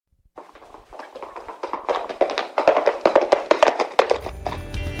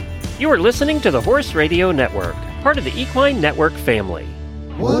You are listening to the Horse Radio Network, part of the Equine Network family.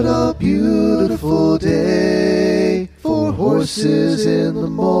 What a beautiful day for horses in the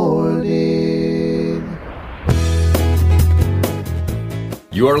morning.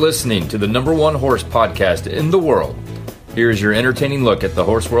 You are listening to the number one horse podcast in the world. Here's your entertaining look at the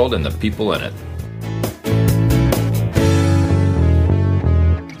horse world and the people in it.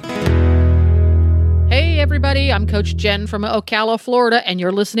 Hey everybody, I'm Coach Jen from Ocala, Florida, and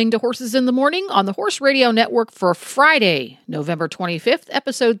you're listening to Horses in the Morning on the Horse Radio Network for Friday, November 25th,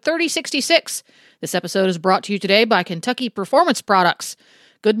 episode 3066. This episode is brought to you today by Kentucky Performance Products.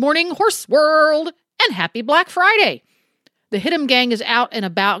 Good morning, Horse World, and happy Black Friday. The Hit'em Gang is out and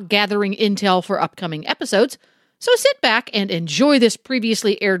about gathering intel for upcoming episodes, so sit back and enjoy this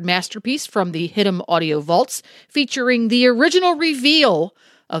previously aired masterpiece from the Hit'em Audio Vaults, featuring the original reveal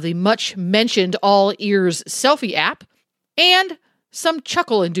of the much-mentioned All Ears selfie app, and some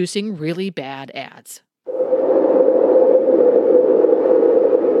chuckle-inducing really bad ads.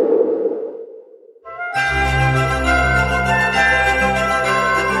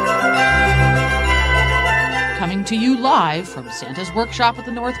 Coming to you live from Santa's Workshop at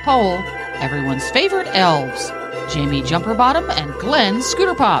the North Pole, everyone's favorite elves, Jamie Jumperbottom and Glenn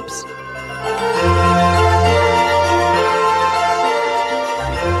Scooter Pops.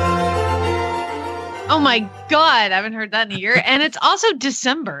 Oh my God, I haven't heard that in a year. And it's also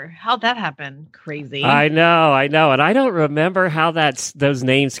December. How'd that happen? Crazy. I know. And I don't remember how those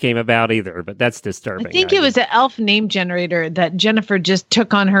names came about either, but that's disturbing. I think it was an elf name generator that Jennifer just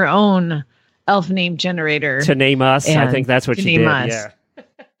took on her own elf name generator. To name us. I think that's what she did. Us. Yeah.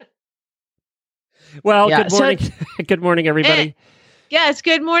 Well, yeah. Good morning. Good morning, everybody. Yes,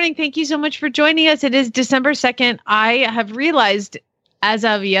 good morning. Thank you so much for joining us. It is December 2nd. I have realized as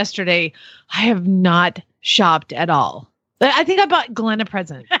of yesterday, I have not shopped at all. I think I bought Glenn a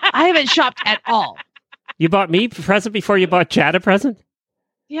present. I haven't shopped at all. You bought me a present before you bought Chad a present?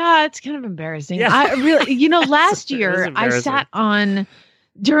 Yeah, it's kind of embarrassing. Yeah. I really, last year I sat on,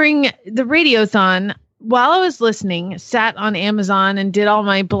 during the Radiothon, while I was listening, sat on Amazon and did all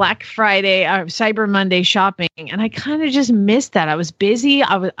my Black Friday, Cyber Monday shopping. And I kind of just missed that. I was busy.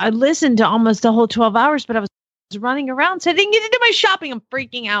 I listened to almost the whole 12 hours, but I was running around, so I didn't get to do my shopping. I'm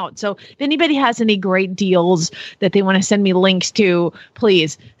freaking out. So if anybody has any great deals that they want to send me links to,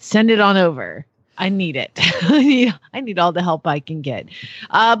 please send it on over. I need it. I need all the help I can get.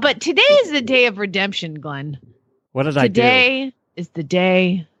 But today is the day of redemption, Glenn. What did I do? Today is the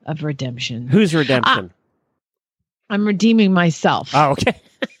day of redemption. Whose redemption? I'm redeeming myself. Oh, okay.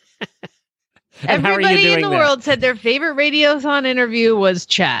 Everybody in the world said their favorite Radiothon interview was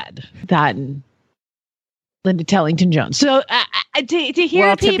Chad. That and Linda Tellington Jones. So to hear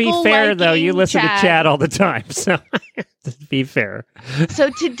well, people to be fair, though, you listen Chad, to Chad all the time. So to be fair.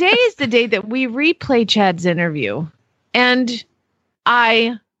 So today is the day that we replay Chad's interview, and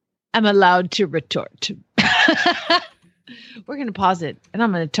I am allowed to retort. We're going to pause it, and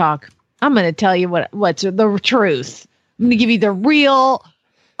I'm going to talk. I'm going to tell you what's the truth. I'm going to give you the real,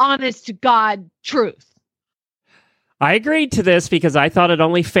 honest to God truth. I agreed to this because I thought it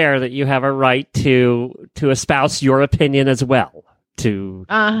only fair that you have a right to espouse your opinion as well.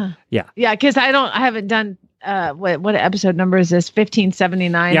 Yeah, because I haven't done what episode number is this?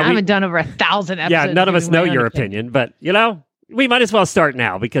 1579. I haven't done over 1,000 episodes. Yeah, none of us know your opinion, but we might as well start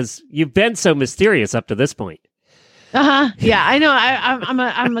now because you've been so mysterious up to this point. Yeah, I know.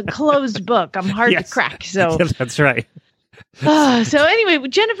 I'm a closed book. I'm hard to crack. So that's right. So anyway,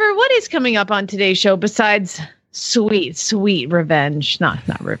 Jennifer, what is coming up on today's show besides sweet revenge? Not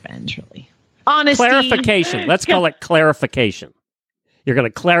revenge, really. Honesty. Clarification. Let's call it clarification. You're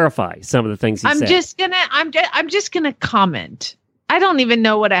going to clarify some of the things he said. I'm just gonna comment. I don't even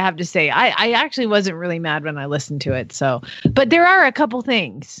know what I have to say. I actually wasn't really mad when I listened to it. So, but there are a couple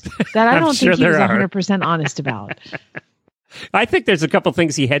things that I don't think he was 100% honest about. I think there's a couple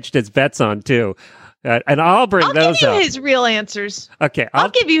things he hedged his bets on too. And I'll bring those up. I'll give you his real answers. Okay. I'll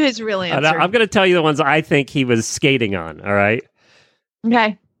give you his real answer. I'm going to tell you the ones I think he was skating on. All right.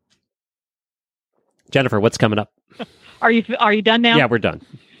 Okay. Jennifer, what's coming up? Are you done now? Yeah, we're done.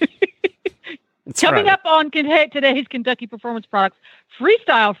 Coming up on today's Kentucky Performance Products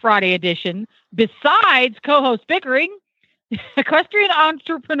Freestyle Friday edition, besides co-host bickering, equestrian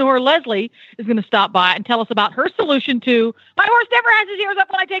entrepreneur Leslie is going to stop by and tell us about her solution to "my horse never has his ears up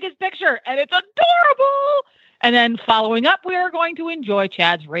when I take his picture," and it's adorable. And then following up, we are going to enjoy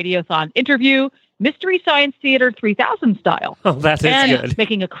Chad's Radiothon interview, Mystery Science Theater 3000 style. Oh, that is good.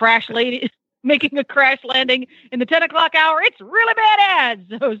 Making a crash landing in the 10 o'clock hour. It's really bad ads.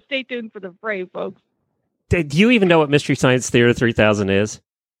 So stay tuned for the fray, folks. Do you even know what Mystery Science Theater 3000 is?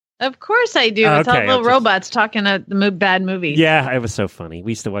 Of course I do. It's all little robots talking at the bad movies. Yeah, it was so funny.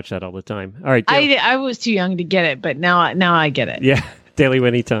 We used to watch that all the time. All right. I was too young to get it, but now I get it. Yeah. Daily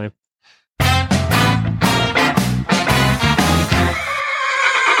Winnie time.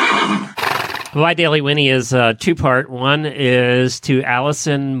 My Daily Winnie is two-part. One is to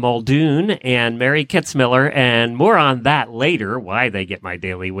Allison Muldoon and Mary Kitzmiller, and more on that later, why they get my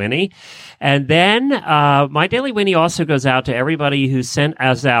Daily Winnie. And then my Daily Winnie also goes out to everybody who sent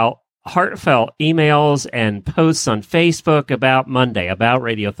us out heartfelt emails and posts on Facebook about Monday, about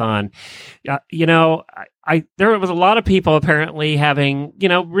Radiothon. There was a lot of people apparently having,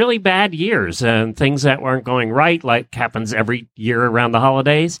 really bad years and things that weren't going right, like happens every year around the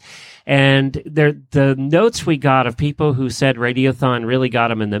holidays. And the notes we got of people who said Radiothon really got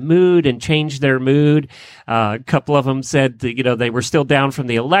them in the mood and changed their mood. A couple of them said, they were still down from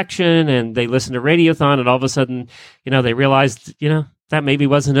the election and they listened to Radiothon and all of a sudden, they realized, that maybe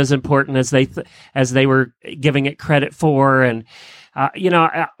wasn't as important as they were giving it credit for. And,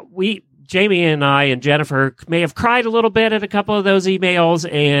 Jamie and I and Jennifer may have cried a little bit at a couple of those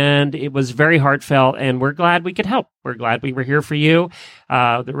emails, and it was very heartfelt, and we're glad we could help. We're glad we were here for you.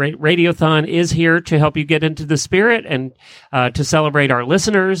 The Radiothon is here to help you get into the spirit and to celebrate our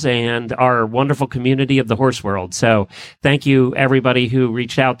listeners and our wonderful community of the horse world. So thank you, everybody who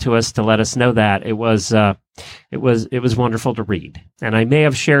reached out to us to let us know that. It was wonderful to read. And I may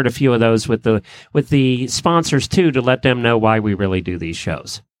have shared a few of those with the sponsors, too, to let them know why we really do these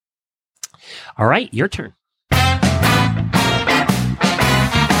shows. All right, your turn.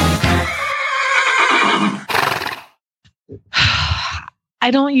 I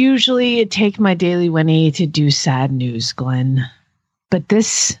don't usually take my Daily Winnie to do sad news, Glenn, but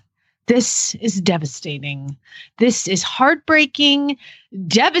this is devastating. This is heartbreaking,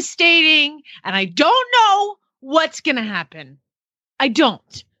 devastating, and I don't know what's going to happen. I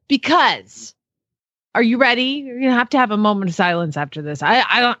don't, because... Are you ready? You're gonna have to have a moment of silence after this.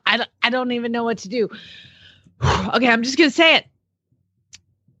 I don't even know what to do. Okay, I'm just gonna say it.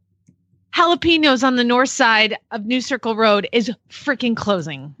 Jalapenos on the north side of New Circle Road is freaking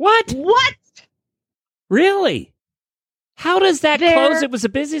closing. What? Really? How does that close? It was the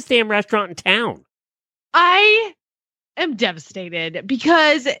busiest damn restaurant in town. I am devastated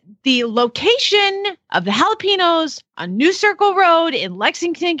because the location of the Jalapenos on New Circle Road in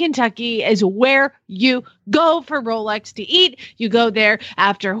Lexington, Kentucky is where you go for Rolex to eat. You go there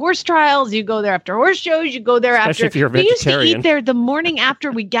after horse trials. You go there after horse shows. You go there Especially after... if you're a vegetarian. We used to eat there the morning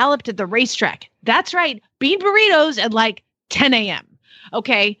after we galloped at the racetrack. That's right. Bean burritos at like 10 a.m.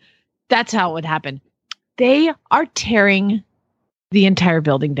 Okay? That's how it would happen. They are tearing the entire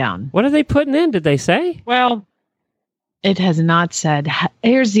building down. What are they putting in? Did they say? Well... It has not said.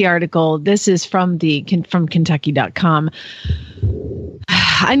 Here's the article. This is from Kentucky.com.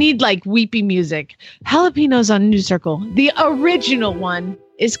 I need like weepy music. Jalapenos on New Circle. The original one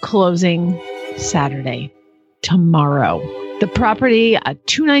is closing Saturday, tomorrow. The property at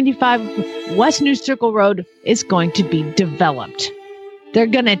 295 West New Circle Road is going to be developed. They're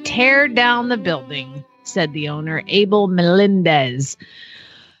going to tear down the building, said the owner, Abel Melendez.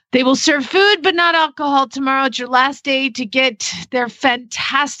 They will serve food, but not alcohol tomorrow. It's your last day to get their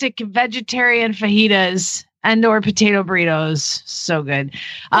fantastic vegetarian fajitas and or potato burritos. So good.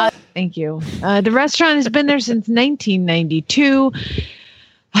 Thank you. The restaurant has been there since 1992.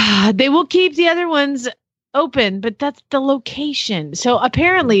 They will keep the other ones open, but that's the location. So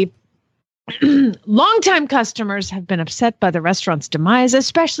apparently, longtime customers have been upset by the restaurant's demise,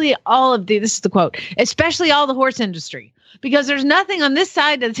 especially this is the quote, especially all the horse industry. Because there's nothing on this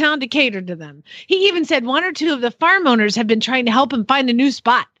side of the town to cater to them. He even said one or two of the farm owners have been trying to help him find a new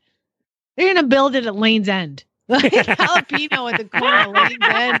spot. They're going to build it at Lane's End. Like Jalapeno at the corner of Lane's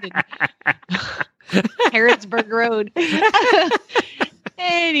End and Harrodsburg Road.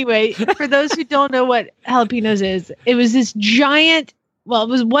 Anyway, for those who don't know what Jalapenos is, it was this giant,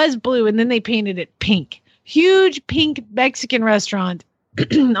 well, it was blue, and then they painted it pink. Huge pink Mexican restaurant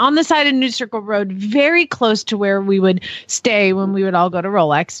on the side of New Circle Road, very close to where we would stay when we would all go to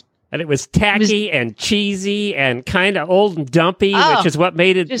Rolex. And it was tacky and cheesy and kind of old and dumpy, which is what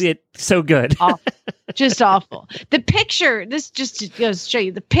made it so good. Awful. Just awful. The picture, this just goes to show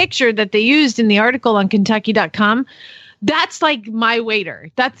you, the picture that they used in the article on Kentucky.com, that's like my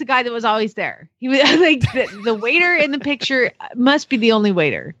waiter. That's the guy that was always there. He was like the waiter in the picture must be the only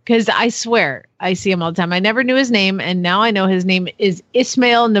waiter, because I swear I see him all the time. I never knew his name, and now I know his name is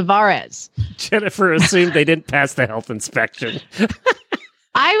Ismael Navarez. Jennifer assumed they didn't pass the health inspection.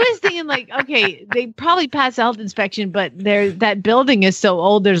 I was thinking like, okay, they probably passed health inspection, but that building is so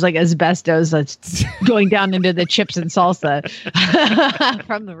old. There's like asbestos that's going down into the chips and salsa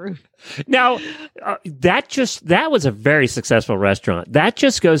from the roof. Now, that was a very successful restaurant. That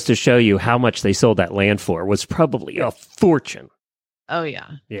just goes to show you how much they sold that land for. Was probably a fortune. Oh yeah.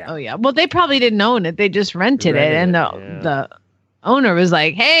 Oh yeah. Well, they probably didn't own it. They just rented it, and the owner was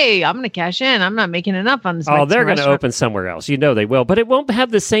like, "Hey, I'm going to cash in. I'm not making enough on this." Oh, they're going to open somewhere else. You know they will, but it won't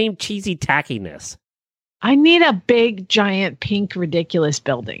have the same cheesy tackiness. I need a big, giant, pink, ridiculous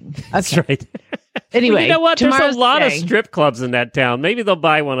building. Okay. That's right. Anyway, well, you know what? There's a lot of strip clubs in that town. Maybe they'll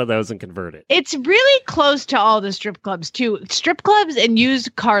buy one of those and convert it. It's really close to all the strip clubs, too. Strip clubs and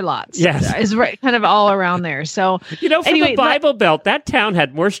used car lots. Yes. Is right, kind of all around there. So, from the Bible Belt, that town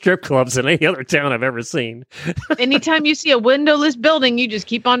had more strip clubs than any other town I've ever seen. Anytime you see a windowless building, you just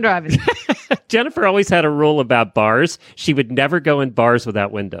keep on driving. Jennifer always had a rule about bars. She would never go in bars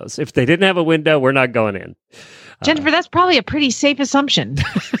without windows. If they didn't have a window, we're not going in. Jennifer, that's probably a pretty safe assumption.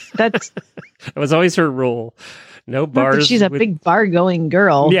 That was always her rule. No bars. She's a big bar-going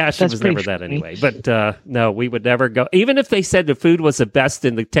girl. Yeah, she was never that anyway. But no, we would never go. Even if they said the food was the best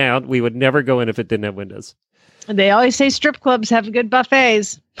in the town, we would never go in if it didn't have windows. They always say strip clubs have good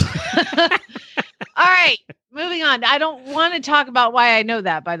buffets. All right. Moving on. I don't want to talk about why I know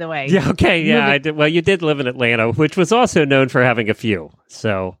that, by the way. Yeah, okay. Yeah, I did. Well, you did live in Atlanta, which was also known for having a few.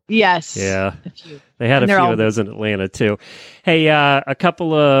 So, yes. Yeah. A few. They had a few of those in Atlanta, too. Hey, a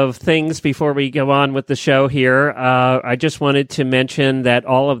couple of things before we go on with the show here. I just wanted to mention that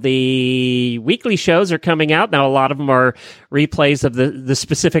all of the weekly shows are coming out. Now, a lot of them are replays of the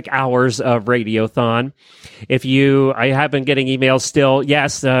specific hours of Radiothon. I have been getting emails still.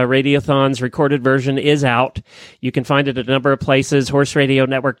 Yes, Radiothon's recorded version is out. You can find it at a number of places,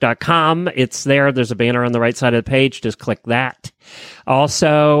 horseradionetwork.com. It's there. There's a banner on the right side of the page. Just click that.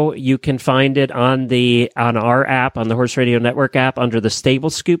 Also, you can find it on our app, on the Horse Radio Network app, under the Stable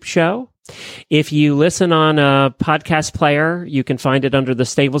Scoop Show. If you listen on a podcast player, you can find it under the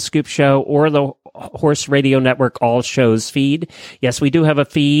Stable Scoop Show or the Horse Radio Network All Shows feed. Yes, we do have a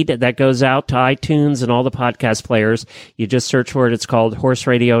feed that goes out to iTunes and all the podcast players. You just search for it. It's called Horse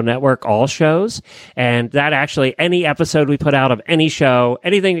Radio Network All Shows. And that actually, any episode we put out of any show,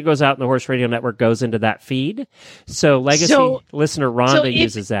 anything that goes out in the Horse Radio Network goes into that feed. So Legacy listener Rhonda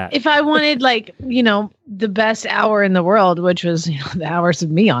uses that. If I wanted the best hour in the world, which was the hours of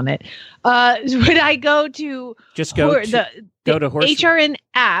me on it, would I go to go to Horse HRN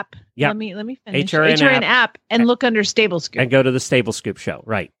app? Yeah. Let me finish. HRN app and look under Stable Scoop. And go to the Stable Scoop Show,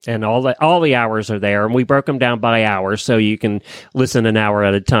 right? And all the hours are there, and we broke them down by hour, so you can listen an hour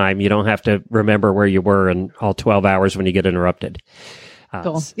at a time. You don't have to remember where you were in all 12 hours when you get interrupted.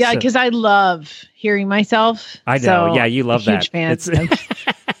 Cool. Yeah, because I love hearing myself. I know. Yeah, you love that. Huge fan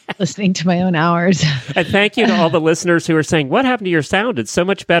of listening to my own hours. And thank you to all the listeners who are saying, "What happened to your sound? It's so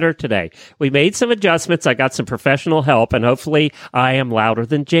much better today." We made some adjustments. I got some professional help, and hopefully I am louder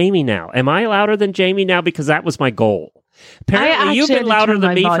than Jamie now. Am I louder than Jamie now? Because that was my goal. Apparently, you've been louder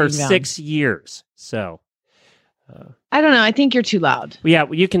than me for 6 years. So, I don't know. I think you're too loud. Yeah,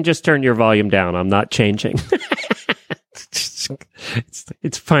 you can just turn your volume down. I'm not changing.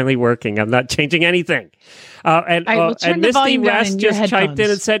 It's finally working. I'm not changing anything. And Misty West just chiped in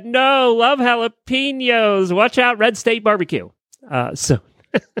and said, "No, love jalapenos. Watch out, Red State Barbecue." I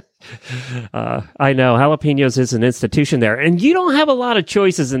know jalapenos is an institution there, and you don't have a lot of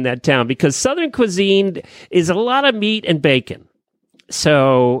choices in that town because Southern cuisine is a lot of meat and bacon.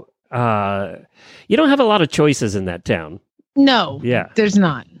 So you don't have a lot of choices in that town. No, there's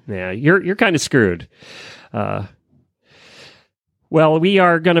not. Yeah, you're kind of screwed. Well, we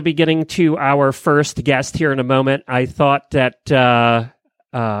are going to be getting to our first guest here in a moment. I thought that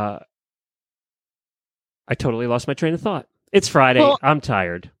I totally lost my train of thought. It's Friday. Well, I'm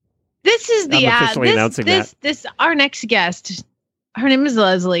tired. This is the I'm officially announcing that. This our next guest. Her name is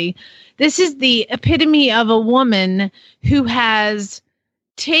Leslie. This is the epitome of a woman who has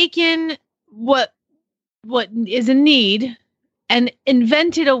taken what is a need and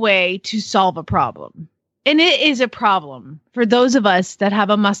invented a way to solve a problem. And it is a problem for those of us that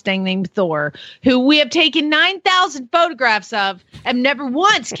have a Mustang named Thor, who we have taken 9,000 photographs of and never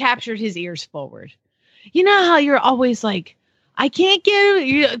once captured his ears forward. You know how you're always like, I can't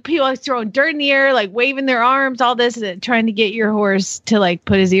get people always throwing dirt in the air, like waving their arms, all this, trying to get your horse to like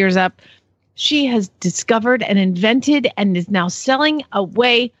put his ears up. She has discovered and invented and is now selling a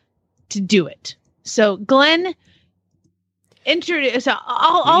way to do it. So Glenn,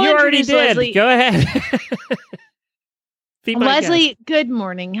 I'll you already introduce did. Leslie. Go ahead. Leslie, good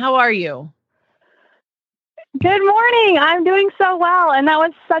morning. How are you? Good morning. I'm doing so well. And that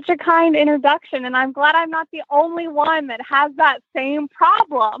was such a kind introduction. And I'm glad I'm not the only one that has that same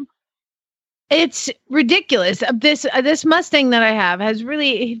problem. It's ridiculous. This Mustang that I have has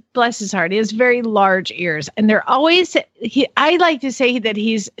really, bless his heart, he has very large ears. And they're always, I like to say that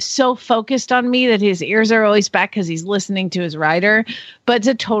he's so focused on me that his ears are always back because he's listening to his rider. But it's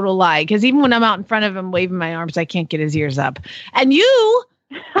a total lie, because even when I'm out in front of him waving my arms, I can't get his ears up. And you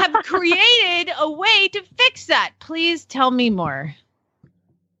have created a way to fix that. Please tell me more.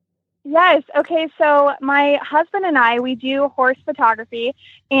 Yes. Okay. So my husband and I, we do horse photography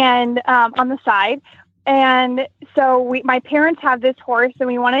and on the side. And so my parents have this horse, and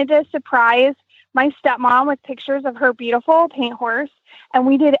we wanted to surprise my stepmom with pictures of her beautiful paint horse. And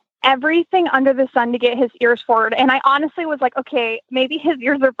we did everything under the sun to get his ears forward. And I honestly was like, okay, maybe his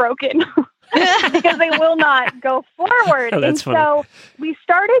ears are broken because they will not go forward. Oh, that's funny. So we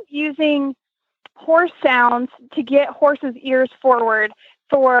started using horse sounds to get horses' ears forward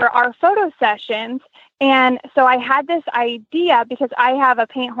for our photo sessions. And so I had this idea because I have a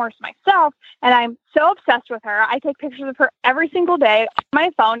paint horse myself, and I'm so obsessed with her. I take pictures of her every single day on my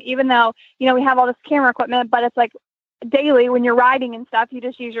phone, even though, we have all this camera equipment, but it's like daily when you're riding and stuff, you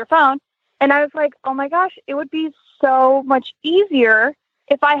just use your phone. And I was like, oh my gosh, it would be so much easier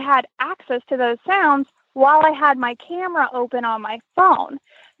if I had access to those sounds while I had my camera open on my phone.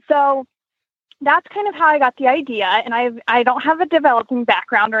 So that's kind of how I got the idea. And I don't have a developing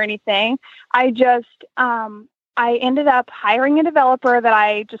background or anything. I just, I ended up hiring a developer that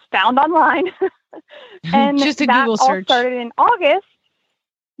I just found online. And just a that Google all search. started in August.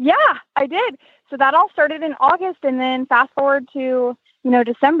 Yeah, I did. So that all started in August, and then fast forward to,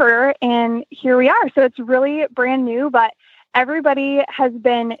 December, and here we are. So it's really brand new, but everybody has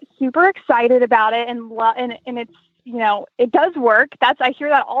been super excited about it, and it's, it does work. I hear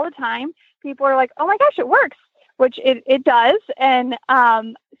that all the time. People are like, oh my gosh, it works, which it does. And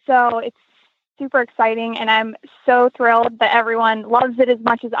so it's super exciting. And I'm so thrilled that everyone loves it as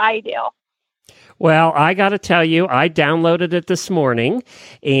much as I do. Well, I got to tell you, I downloaded it this morning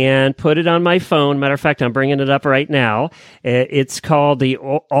and put it on my phone. Matter of fact, I'm bringing it up right now. It's called the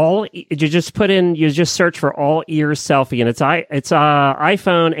All. You just search for All Ears Selfie, and it's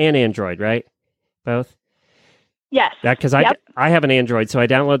iPhone and Android, right? Both. Yes. Because I have an Android, so I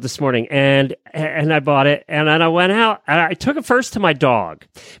downloaded this morning, and I bought it, and then I went out, and I took it first to my dog,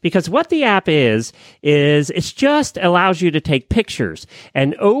 because what the app is it just allows you to take pictures,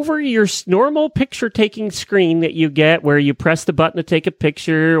 and over your normal picture-taking screen that you get, where you press the button to take a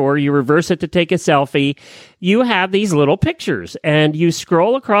picture, or you reverse it to take a selfie, you have these little pictures, and you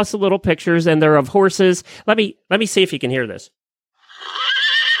scroll across the little pictures, and they're of horses. Let me see if you can hear this.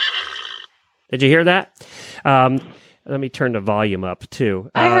 Did you hear that? Let me turn the volume up, too.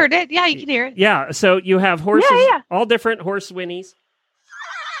 I heard it. Yeah, you can hear it. Yeah, so you have horses, all different horse whinnies.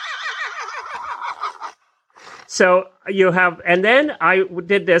 So you have, and then I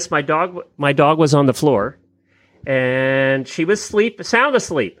did this. My dog was on the floor, and she was sound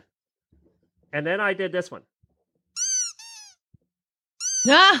asleep. And then I did this one.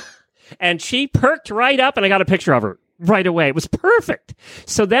 And she perked right up, and I got a picture of her right away. It was perfect.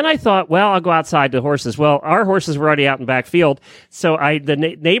 So then I thought, well, I'll go outside the horses. Well, our horses were already out in back field, so the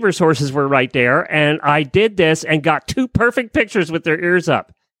neighbors' horses were right there, and I did this and got two perfect pictures with their ears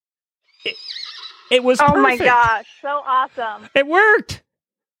up. It was perfect. Oh my gosh, so awesome. It worked.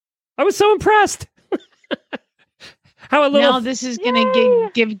 I was so impressed. Now this is going to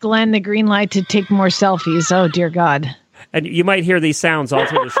give Glenn the green light to take more selfies. Oh, dear God. And you might hear these sounds all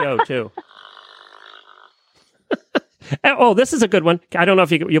through the show, too. Oh, this is a good one. I don't know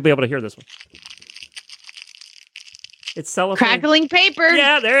if you'll be able to hear this one. It's cellophane. Crackling paper.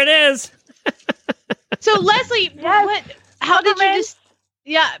 Yeah, there it is. So, Leslie, how did you just...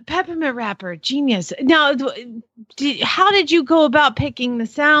 Yeah, peppermint wrapper, genius. Now, how did you go about picking the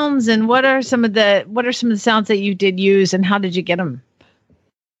sounds, and what are some of the sounds that you did use, and how did you get them?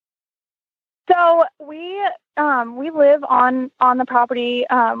 So we live on the property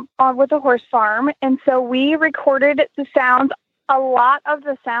with the horse farm, and so we recorded the sounds. A lot of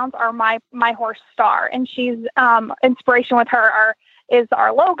the sounds are my horse Star, and she's inspiration with her is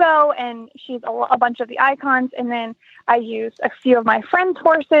our logo, and she's a bunch of the icons, and then I use a few of my friends'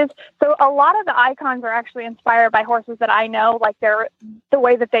 horses. So a lot of the icons are actually inspired by horses that I know, like the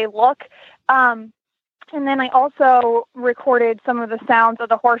way that they look. And then I also recorded some of the sounds of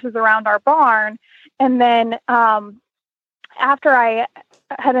the horses around our barn. And then after I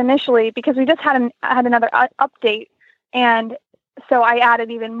had initially, because we just had another update, and so I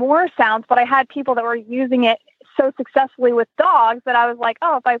added even more sounds, but I had people that were using it so successfully with dogs that I was like,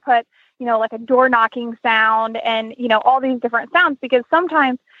 oh, if I put, like a door knocking sound and, all these different sounds, because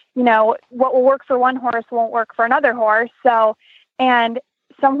sometimes, what will work for one horse won't work for another horse. So, and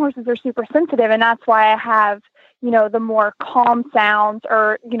some horses are super sensitive, and that's why I have, the more calm sounds,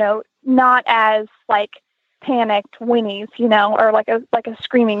 or, not as like panicked whinnies, or like a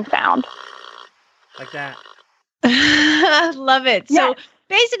screaming sound. Like that. Love it. Yes. So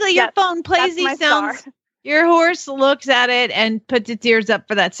basically your phone plays these sounds. Star. Your horse looks at it and puts its ears up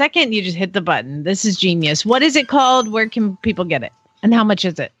for that second. You just hit the button. This is genius. What is it called? Where can people get it? And how much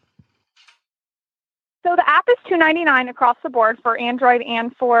is it? So the app is $2.99 across the board for Android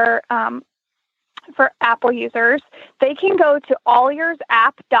and for Apple users. They can go to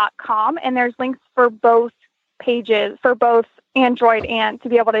allearsapp.com, and there's links for both pages, for both Android and to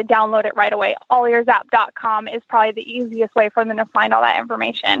be able to download it right away. Allearsapp.com is probably the easiest way for them to find all that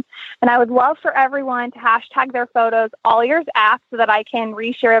information. And I would love for everyone to hashtag their photos allearsapp so that I can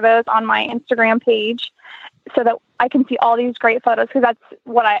reshare those on my Instagram page, so that I can see all these great photos, because that's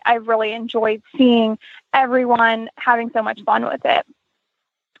what I've really enjoyed, seeing everyone having so much fun with it.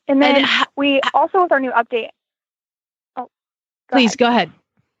 And then we also, with our new update. Please go ahead.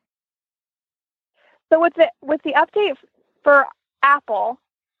 So with the update for Apple,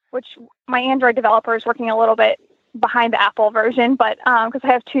 which my Android developer is working a little bit behind the Apple version, but because I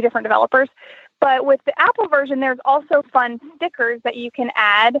have two different developers. But with the Apple version, there's also fun stickers that you can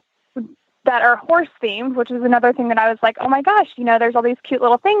add that are horse themed, which is another thing that I was like, oh my gosh, there's all these cute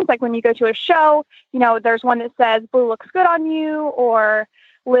little things. Like when you go to a show, there's one that says "Blue looks good on you," or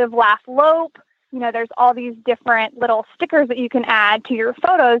 "Live, laugh, lope." There's all these different little stickers that you can add to your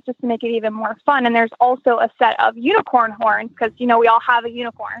photos just to make it even more fun. And there's also a set of unicorn horns, because, we all have a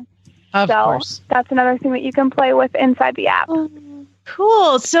unicorn. Of course. That's another thing that you can play with inside the app.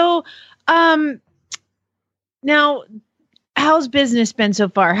 Cool. So, now, how's business been so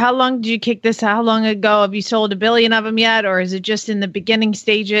far? How long did you kick this? How long ago? Have you sold 1 billion of them yet? Or is it just in the beginning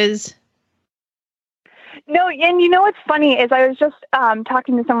stages? No, and what's funny is I was just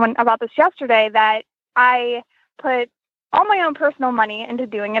talking to someone about this yesterday, that I put all my own personal money into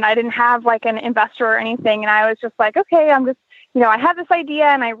doing it. I didn't have like an investor or anything. And I was just like, okay, I'm just, I have this idea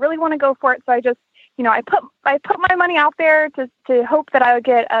and I really want to go for it. So I just, I put my money out there to hope that I would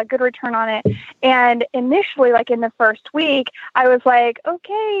get a good return on it. And initially, like in the first week, I was like,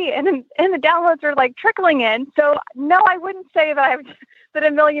 okay. And the downloads are like trickling in. So no, I wouldn't say that that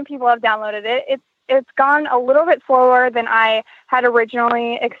 1 million people have downloaded it. It's gone a little bit slower than I had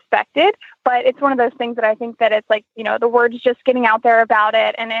originally expected, but it's one of those things that I think that it's like, the word's just getting out there about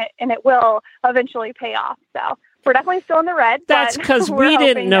it, and it will eventually pay off. So we're definitely still in the red. That's because we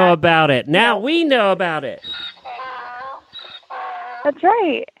didn't know about it. Now we know about it. That's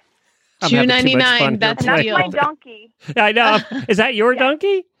right. $2.99. That's my donkey. I know. Is that your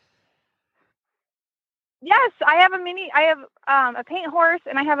donkey? Yes, I have a paint horse,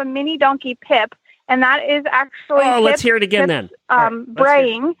 and I have a mini donkey, Pip. And that is actually let's hear it again then.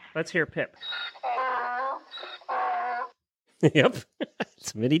 Braying. Let's hear Pip. Yep.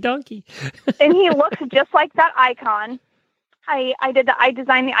 It's a mini donkey. And he looks just like that icon. I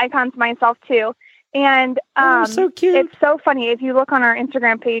designed the icons myself too. And so cute. It's so funny. If you look on our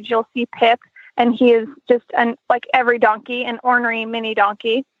Instagram page, you'll see Pip, and he is just like every donkey, an ornery mini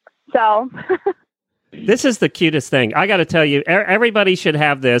donkey. So This is the cutest thing. I got to tell you, everybody should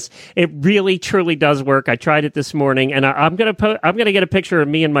have this. It really, truly does work. I tried it this morning, and I'm gonna get a picture of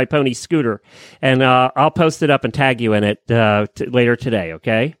me and my pony Scooter, and I'll post it up and tag you in it later today.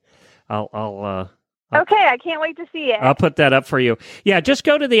 Okay? Okay, I can't wait to see it. I'll put that up for you. Yeah, just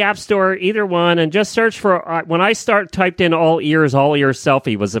go to the App Store, either one, and just search for, when I typed in all ears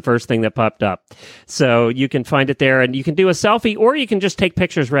selfie was the first thing that popped up. So you can find it there, and you can do a selfie, or you can just take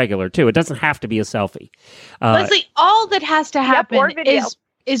pictures regular, too. It doesn't have to be a selfie. Leslie, all that has to happen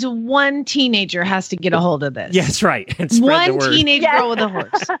is one teenager has to get a hold of this. Yes, right. And spread the word. One teenage girl with a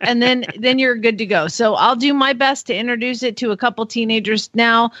horse. And then you're good to go. So I'll do my best to introduce it to a couple teenagers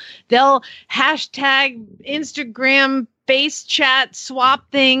now. They'll hashtag Instagram, face chat, swap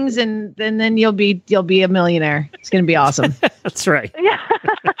things, and then you'll be a millionaire. It's going to be awesome. That's right. Yeah.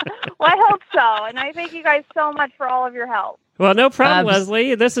 Well, I hope so. And I thank you guys so much for all of your help. Well, no problem,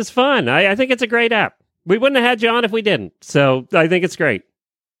 Leslie. This is fun. I think it's a great app. We wouldn't have had you on if we didn't. So I think it's great.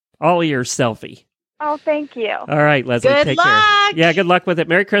 All ears selfie. Oh, thank you. All right, Leslie. Good luck. Care. Yeah, good luck with it.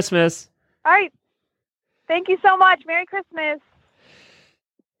 Merry Christmas. All right. Thank you so much. Merry Christmas.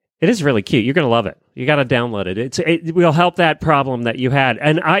 It is really cute. You're going to love it. You got to download it. It will help that problem that you had.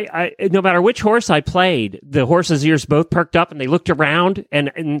 And I no matter which horse I played, the horse's ears both perked up and they looked around.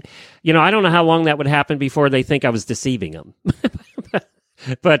 And I don't know how long that would happen before they think I was deceiving them.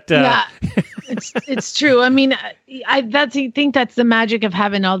 But yeah, it's true. I mean, I think that's the magic of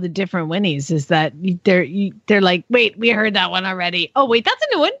having all the different Winnies is that they're like, wait, we heard that one already. Oh, wait, that's a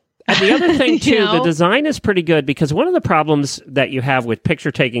new one. And the other thing, too, the design is pretty good because one of the problems that you have with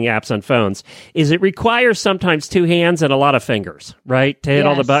picture-taking apps on phones is it requires sometimes 2 hands and a lot of fingers, right, to hit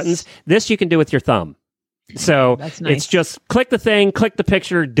all the buttons. This you can do with your thumb. So that's nice. It's just click the thing, click the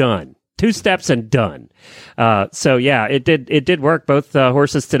picture, done. 2 steps and done. So, yeah, it did work. Both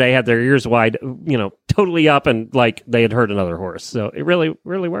horses today had their ears wide, totally up and like they had heard another horse. So it really,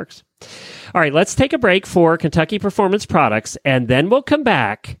 really works. All right, let's take a break for Kentucky Performance Products, and then we'll come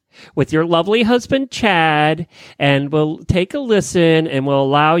back with your lovely husband, Chad, and we'll take a listen, and we'll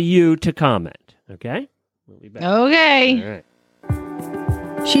allow you to comment. Okay? We'll be back. Okay. All right.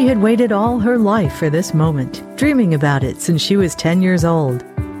 She had waited all her life for this moment, dreaming about it since she was 10 years old.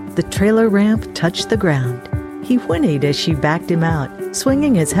 The trailer ramp touched the ground. He whinnied as she backed him out,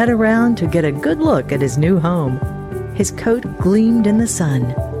 swinging his head around to get a good look at his new home. His coat gleamed in the sun.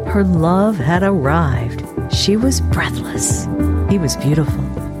 Her love had arrived. She was breathless. He was beautiful.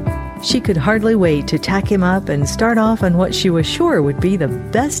 She could hardly wait to tack him up and start off on what she was sure would be the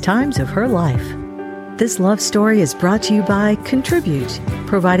best times of her life. This love story is brought to you by Contribute,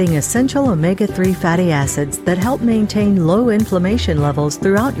 providing essential omega-3 fatty acids that help maintain low inflammation levels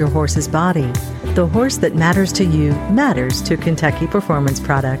throughout your horse's body. The horse that matters to you matters to Kentucky Performance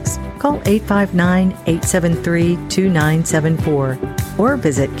Products. Call 859-873-2974 or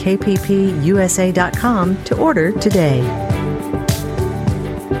visit kppusa.com to order today.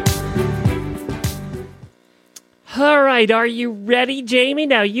 All right, are you ready, Jamie?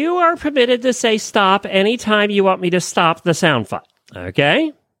 Now, you are permitted to say stop anytime you want me to stop the sound file.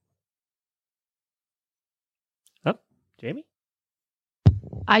 Okay? Oh, Jamie?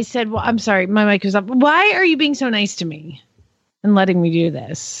 I said, well, I'm sorry, my mic was up. Why are you being so nice to me and letting me do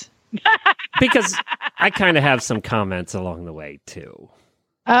this? Because I kind of have some comments along the way, too.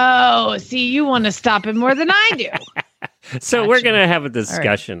 Oh, see, you want to stop it more than I do. So Gotcha. We're going to have a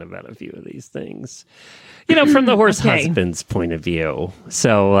discussion about a few of these things. From the horse husband's point of view.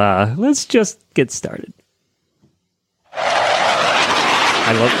 So let's just get started. Do you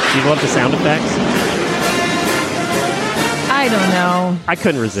love the sound effects? I don't know. I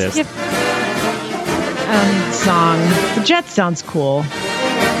couldn't resist. Song. The Jet sounds cool.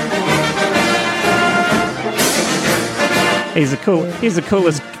 He's the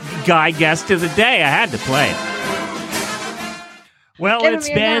coolest guy guest of the day. I had to play it. Well, it's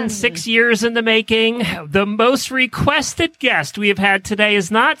been 6 years in the making. The most requested guest we have had today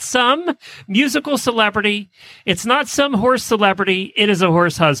is not some musical celebrity. It's not some horse celebrity. It is a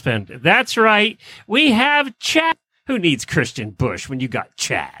horse husband. That's right. We have Chad. Who needs Christian Bush when you got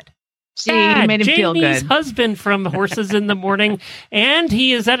Chad? See, he made him feel good. Jamie's husband from Horses in the Morning, and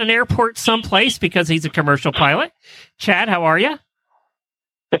he is at an airport someplace because he's a commercial pilot. Chad, how are you?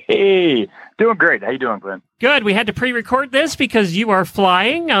 Hey, doing great. How you doing, Glenn? Good. We had to pre-record this because you are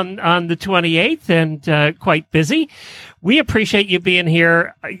flying on the 28th and quite busy. We appreciate you being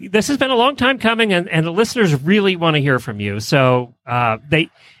here. This has been a long time coming, and the listeners really want to hear from you. So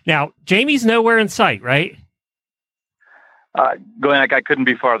now Jamie's nowhere in sight, right? Glenn, I couldn't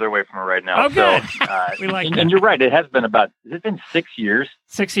be farther away from her right now. Oh, good. So, we like and, that. and you're right. It has been has it been 6 years?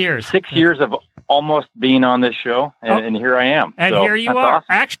 6 years. 6 years of almost being on this show, and here I am. And so here you that's are. Awesome.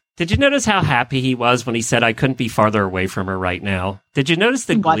 Actually, did you notice how happy he was when he said, I couldn't be farther away from her right now? Did you notice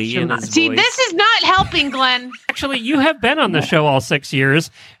the glee in his See, voice? this is not helping, Glenn. Actually, you have been on the show all 6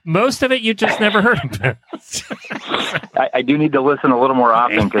 years. Most of it you just never heard about. I do need to listen a little more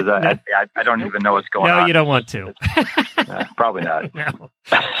often because I don't even know what's going on. No, you don't want to. Probably not. No.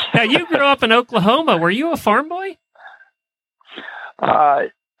 Now, you grew up in Oklahoma. Were you a farm boy?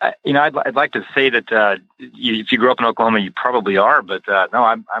 I'd like to say that if you grew up in Oklahoma, you probably are, but no,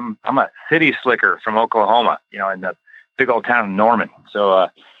 I'm a city slicker from Oklahoma. In the big old town of Norman. So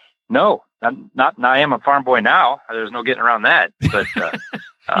no, I'm not. I am a farm boy now. There's no getting around that. But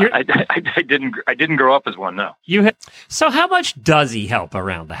I didn't grow up as one. No. So how much does he help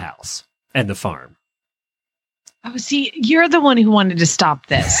around the house and the farm? Oh, see, you're the one who wanted to stop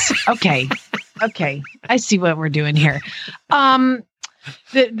this. Okay. I see what we're doing here. The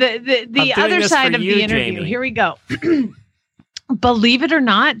other side of the interview. Jamie. Here we go. Believe it or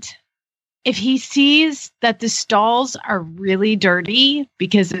not, if he sees that the stalls are really dirty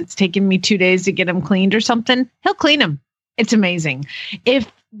because it's taken me 2 days to get them cleaned or something, he'll clean them. It's amazing.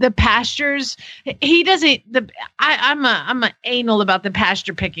 If the pastures, he doesn't. I'm a anal about the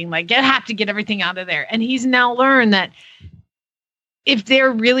pasture picking. Like, you have to get everything out of there. And he's now learned that if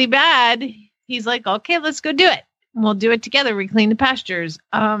they're really bad, he's like, okay, let's go do it. We'll do it together. We clean the pastures.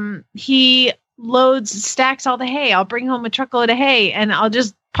 He stacks all the hay. I'll bring home a truckload of hay and I'll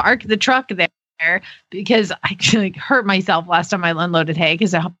just park the truck there because I hurt myself last time I unloaded hay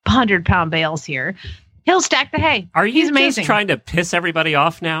because 100-pound bales here. He'll stack the hay. Are you He's amazing. Just trying to piss everybody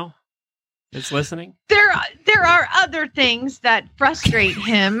off now that's listening? There are other things that frustrate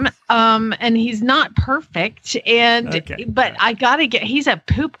him, and he's not perfect. But I gotta he's a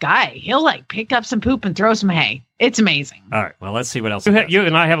poop guy. He'll pick up some poop and throw some hay. It's amazing. All right. Well, let's see what else. You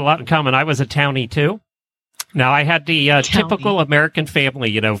and I have a lot in common. I was a townie too. Now I had the typical American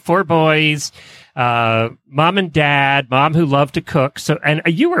family. 4 boys, mom and dad, mom who loved to cook. So, and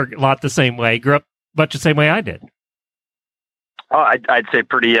you were a lot the same way. Grew up much the same way I did. Oh, I'd say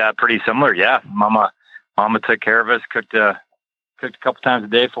pretty similar. Yeah, Mama took care of us, cooked a couple times a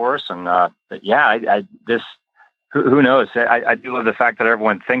day for us, and who knows? I do love the fact that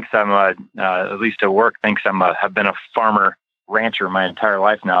everyone thinks I'm at least at work thinks have been a farmer rancher my entire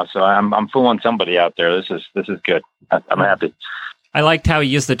life now. So I'm fooling somebody out there. This is good. I'm happy. I liked how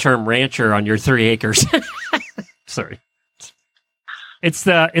you used the term rancher on your 3 acres. Sorry. It's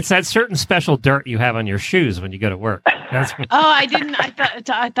that certain special dirt you have on your shoes when you go to work. I didn't. I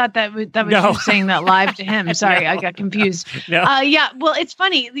thought that was you saying that live to him. Sorry, I got confused. No. Well, it's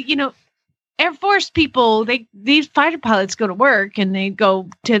funny. Air Force people, these fighter pilots go to work and they go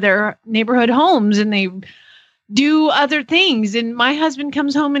to their neighborhood homes and they do other things. And my husband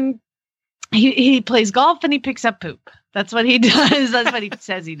comes home and he plays golf and he picks up poop. That's what he does. That's what he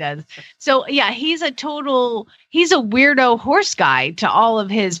says he does. So yeah, he's a weirdo horse guy to all of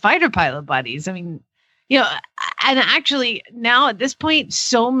his fighter pilot buddies. I mean, and actually now at this point,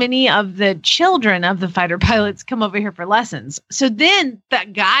 so many of the children of the fighter pilots come over here for lessons. So then the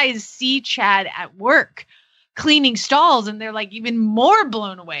guys see Chad at work cleaning stalls and they're even more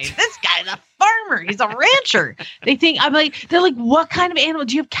blown away. This guy's a farmer. He's a rancher. They're like, what kind of animal?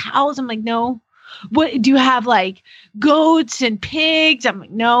 Do you have cows? I'm like, no. What do you have, goats and pigs? I'm like,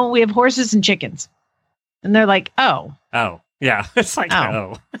 no, we have horses and chickens. And they're like, oh, yeah. It's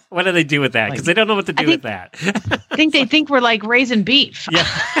oh. What do they do with that? Because they don't know what to do with that. I think they think we're raising beef.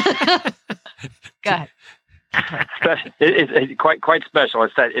 Yeah. Go ahead. It's quite special.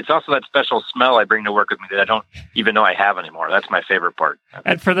 It's also that special smell I bring to work with me that I don't even know I have anymore. That's my favorite part.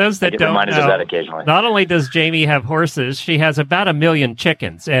 And for those that don't know, that occasionally. Not only does Jamie have horses, she has about 1 million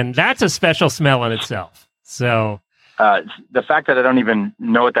chickens, and that's a special smell in itself. So the fact that I don't even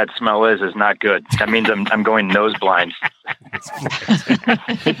know what that smell is not good. That means I'm going nose blind.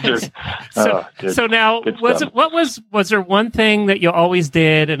 So now, was there one thing that you always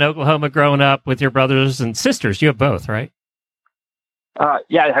did in Oklahoma growing up with your brothers and sisters? You have both, right?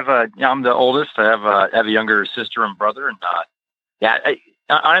 Yeah, I'm the oldest. I have a younger sister and brother, and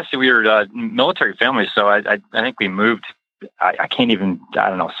honestly, we were a military family, so I think we moved. I can't even,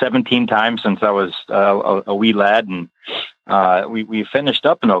 17 times since I was a wee lad, and we finished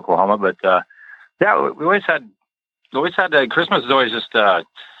up in Oklahoma. But we always had Christmas is always just a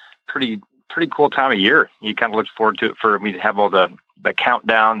pretty cool time of year. You kind of look forward to it. We'd have all the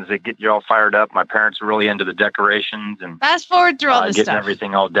countdowns that get you all fired up. My parents were really into the decorations and fast forward through all this getting stuff.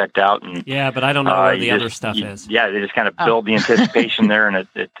 Everything all decked out. And yeah, but I don't know where the other stuff is. Yeah, they just kind of build the anticipation there, and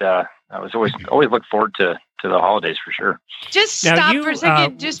I was always look forward to the holidays for sure. Just stop for a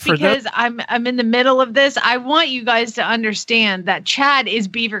second, because I'm in the middle of this. I want you guys to understand that Chad is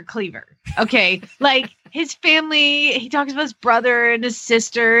Beaver Cleaver. Okay, his family. He talks about his brother and his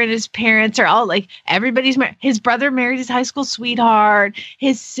sister and his parents are all everybody's married. His brother married his high school sweetheart.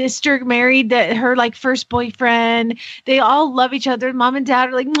 His sister married her first boyfriend. They all love each other. Mom and dad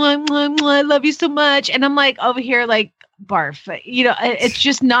are like, mwah, mwah, mwah, I love you so much. And I'm over here barf. It's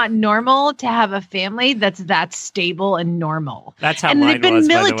just not normal to have a family that's that stable and normal. That's how and mine they've been was,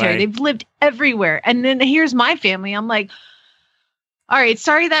 military. They've lived everywhere. And then here's my family. I'm like, all right,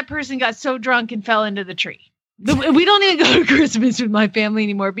 sorry that person got so drunk and fell into the tree. We don't even go to Christmas with my family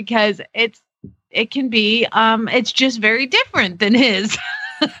anymore because it can be it's just very different than his.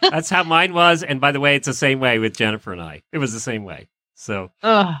 That's how mine was. And by the way, it's the same way with Jennifer and I. It was the same way. So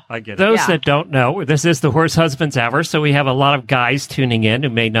I get it. Those that don't know, this is the Horse Husbands Hour. So we have a lot of guys tuning in who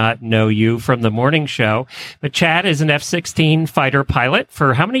may not know you from the morning show. But Chad is an F-16 fighter pilot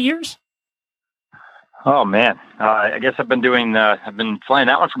for how many years? Oh, man. I guess I've been flying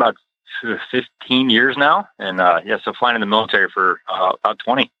that one for about 15 years now. And so flying in the military for about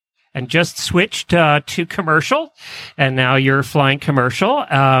 20. And just switched to commercial, and now you're flying commercial.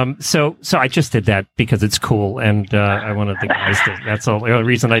 So I just did that because it's cool, and I wanted the guys to. That's the only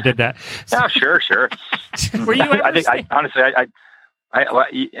reason I did that. So, sure. Were you? Honestly,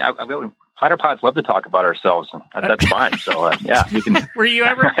 fighter pilots love to talk about ourselves. And that's fine. So yeah, you can. Were you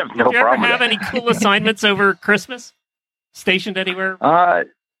ever? I have no did you ever problem have with any cool assignments over Christmas? Stationed anywhere?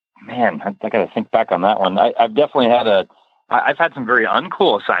 Man, I got to think back on that one. I've definitely had I've had some very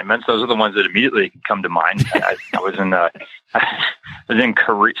uncool assignments. Those are the ones that immediately come to mind. I was in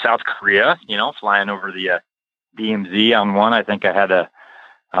South Korea, flying over the DMZ on one. I think I had a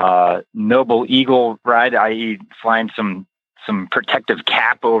Noble Eagle ride, i.e. flying some protective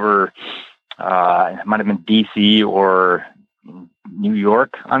cap over, it might have been DC or New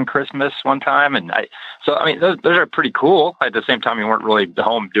York on Christmas one time. And those are pretty cool. At the same time, you weren't really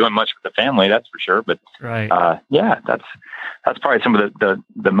home doing much with the family, that's for sure. But right. Yeah, that's probably some of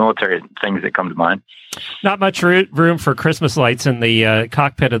the military things that come to mind. Not much room for Christmas lights in the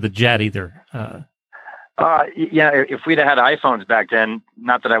cockpit of the jet either. Yeah, if we'd had iPhones back then,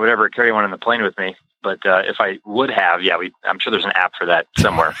 not that I would ever carry one in the plane with me, but if I would have, yeah, I'm sure there's an app for that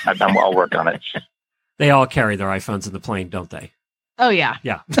somewhere. I'll work on it. They all carry their iPhones in the plane, don't they? Oh, yeah.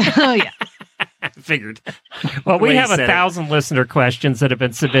 Yeah. Oh, yeah. I figured. Well, we have 1,000 listener questions that have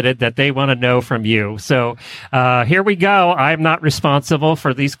been submitted that they want to know from you. So here we go. I'm not responsible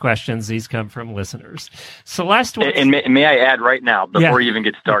for these questions. These come from listeners. Celeste, and may I add right now, before you even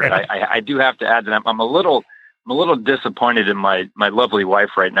get started, I do have to add that I'm a little disappointed in my lovely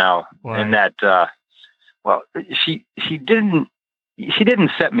wife right now. Why? In that, she didn't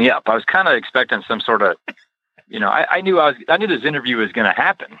set me up. I was kind of expecting some sort of. I knew this interview was going to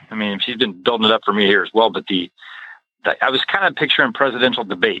happen. I mean, she's been building it up for me here as well. But I was kind of picturing presidential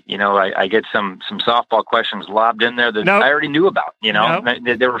debate. I get some softball questions lobbed in there that I already knew about. They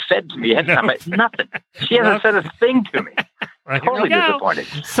were fed to me. Nothing. She hasn't said a thing to me. Right, totally disappointed.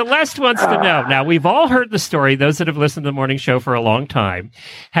 Celeste wants to know. Now, we've all heard the story. Those that have listened to the morning show for a long time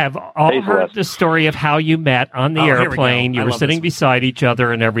have all heard the story of how you met on the airplane. You were sitting beside each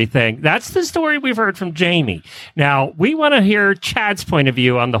other and everything. That's the story we've heard from Jamie. Now, we want to hear Chad's point of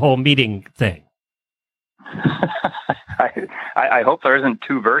view on the whole meeting thing. I hope there isn't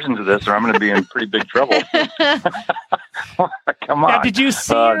two versions of this, or I'm going to be in pretty big trouble. Come on. Now, did you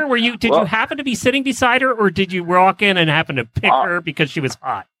see her? Did you happen to be sitting beside her, or did you walk in and happen to pick her because she was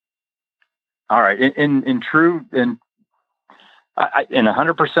hot? All right. In 100%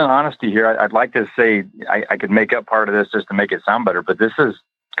 honesty here, I'd like to say I could make up part of this just to make it sound better, but this is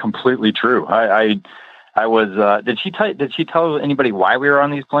completely true. I was. Did she tell anybody why we were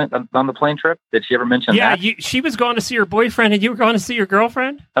on the plane trip? Did she ever mention that? Yeah, she was going to see her boyfriend, and you were going to see your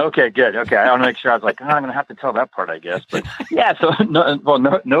girlfriend. Okay, good. Okay, I want to make sure. I was like, I'm going to have to tell that part, I guess. But yeah, so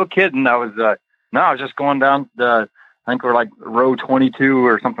no kidding. I was I was just going down I think we're like row 22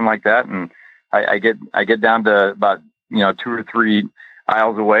 or something like that, and I get down to about 2 or 3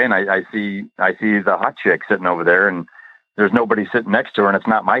 aisles away, and I see the hot chick sitting over there, and there's nobody sitting next to her, and it's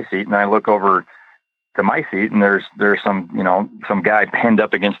not my seat, and I look over to my seat, and there's some guy pinned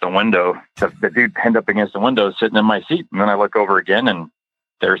up against the window. The dude pinned up against the window sitting in my seat, and then I look over again, and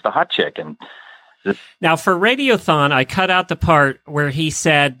there's the hot chick. And now for Radiothon, I cut out the part where he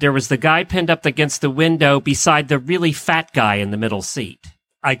said there was the guy pinned up against the window beside the really fat guy in the middle seat.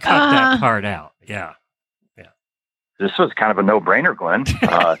 I cut that part out. Yeah. This was kind of a no-brainer, Glenn.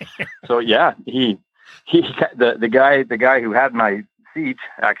 So yeah, the guy who had my seat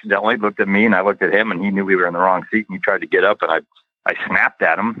accidentally looked at me, and I looked at him, and he knew we were in the wrong seat, and he tried to get up, and I snapped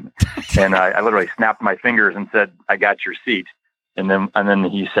at him, and I literally snapped my fingers and said, "I got your seat." And then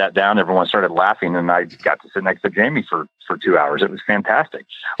he sat down, everyone started laughing, and I got to sit next to Jamie for 2 hours. It was fantastic.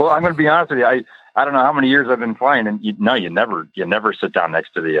 Well, I'm going to be honest with you. I don't know how many years I've been flying, and you never sit down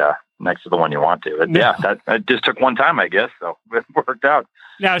next to the one you want to. That just took one time, I guess. So it worked out.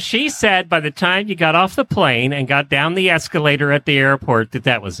 Now, she said by the time you got off the plane and got down the escalator at the airport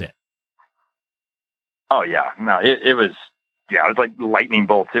that was it. Oh yeah, no, it was. Yeah, it was like lightning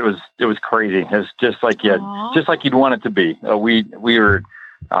bolts. It was crazy. It was just like you'd want it to be. We were.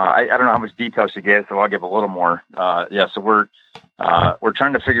 I don't know how much detail she gave, so I'll give a little more. So we're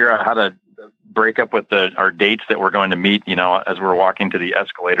trying to figure out how to break up with our dates that we're going to meet, as we're walking to the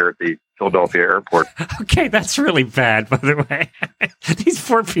escalator at the Philadelphia airport. Okay, that's really bad, by the way. These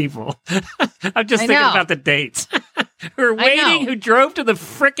poor people. I'm just thinking about the dates. Who are waiting, who drove to the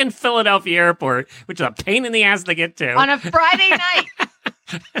frickin' Philadelphia airport, which is a pain in the ass to get to. On a Friday night.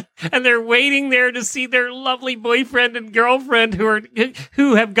 And they're waiting there to see their lovely boyfriend and girlfriend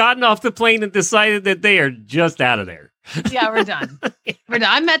who have gotten off the plane and decided that they are just out of there. Yeah, we're done. We're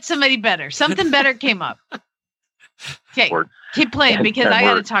done. I met somebody better. Something better came up. Okay, keep playing because I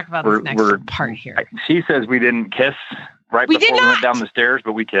got to talk about this next part here. She says we didn't kiss before we went down the stairs,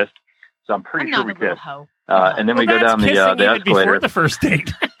 but we kissed. So I'm pretty sure we kissed. And then we go down the escalator before the first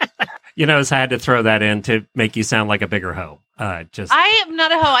date. You notice I had to throw that in to make you sound like a bigger hoe. I am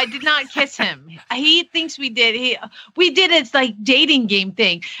not a hoe. I did not kiss him. He thinks we did. We did its like dating game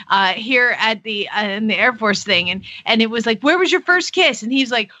thing here at the in the Air Force thing, and it was like, where was your first kiss? And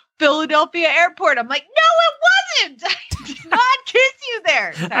he's like, Philadelphia Airport. I'm like, no, it wasn't. I did not kiss you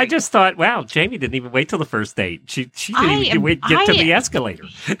there. Sorry. I just thought, wow, Jamie didn't even wait till the first date. She didn't even get to the escalator.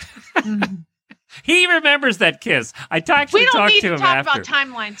 He remembers that kiss. I talked to him after. We don't need to talk about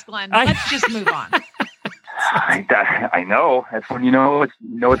timelines, Glenn. Let's just move on. I know. That's when you know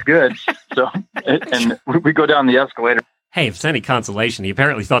it's good. So, and we go down the escalator. Hey, if it's any consolation, he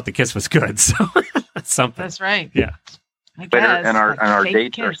apparently thought the kiss was good. So that's something. That's right. Yeah. And our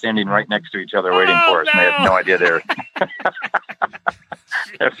dates are standing right next to each other, waiting for us. No. And they have no idea they're.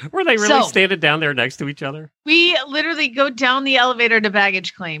 Were they really standing down there next to each other? We literally go down the elevator to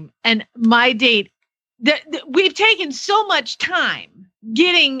baggage claim, and my date. We've taken so much time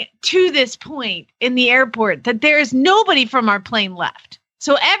getting to this point in the airport that there is nobody from our plane left.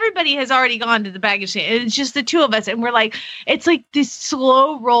 So everybody has already gone to the baggage claim, and it's just the two of us, and we're like, it's like this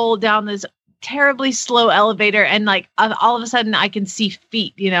slow roll down this terribly slow elevator, and like all of a sudden I can see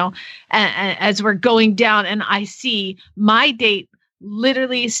feet, and as we're going down, and I see my date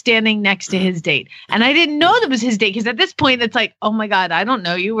literally standing next to his date. And I didn't know that was his date, because at this point it's like, oh my God, I don't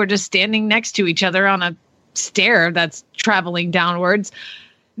know you. We're just standing next to each other on a stair that's traveling downwards.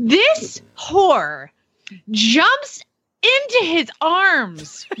 This whore jumps into his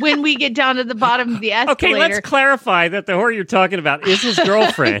arms when we get down to the bottom of the escalator. Okay, let's clarify that the whore you're talking about is his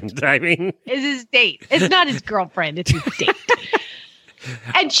girlfriend. I mean, is his date. It's not his girlfriend, it's his date.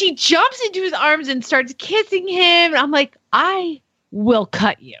 And she jumps into his arms and starts kissing him. I'm like, I will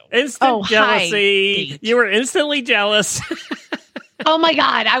cut you. Instant jealousy. You were instantly jealous. Oh my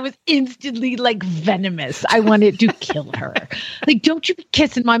God, I was instantly like venomous. I wanted to kill her. Like, don't you be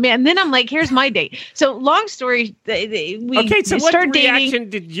kissing my man. And then I'm like, here's my date. So long story, so what reaction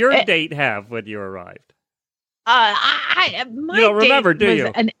did your date have when you arrived? You don't remember, do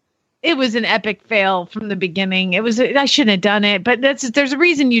you? It was an epic fail from the beginning. I shouldn't have done it, but there's a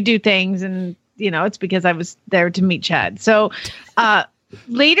reason you do things, and it's because I was there to meet Chad. So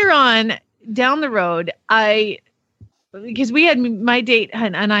later on down the road, because we had my date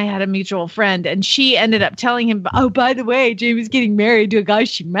and I had a mutual friend, and she ended up telling him, oh, by the way, Jamie's getting married to a guy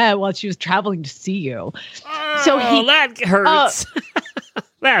she met while she was traveling to see you. Oh, that hurts.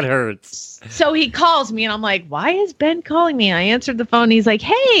 That hurts. So he calls me, and I'm like, why is Ben calling me? I answered the phone. He's like,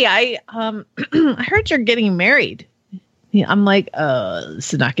 hey, I heard you're getting married. I'm like,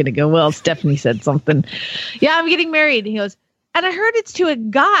 this is not going to go well. Stephanie said something. Yeah, I'm getting married. He goes, and I heard it's to a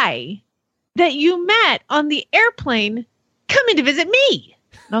guy that you met on the airplane coming to visit me.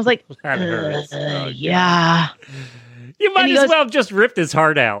 And I was like, that hurts. Yeah. You might as well have just ripped his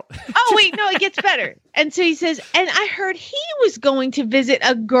heart out. Oh, wait, no, it gets better. And so he says, and I heard he was going to visit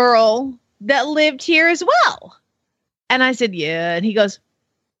a girl that lived here as well. And I said, yeah. And he goes,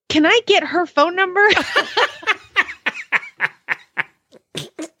 can I get her phone number?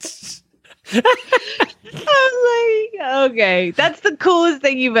 I was like, okay, that's the coolest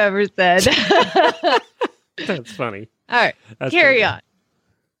thing you've ever said. That's funny. All right, carry on.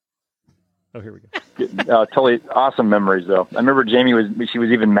 Oh, here we go. Totally awesome memories, though. I remember Jamie she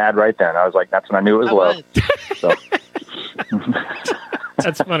was even mad right then. I was like, that's when I knew it was love. So.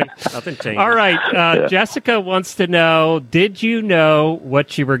 That's funny. Nothing changed. All right. Jessica wants to know, did you know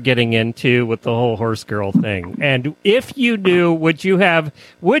what you were getting into with the whole horse girl thing? And if you knew, would you have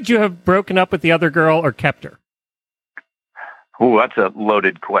broken up with the other girl or kept her? Ooh, that's a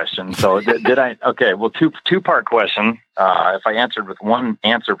loaded question. So did I? Okay. Well, two-part question. If I answered with one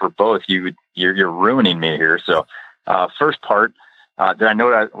answer for both, you're ruining me here. So first part, did I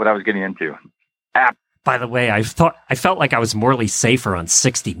know what I was getting into? By the way, I felt like I was morally safer on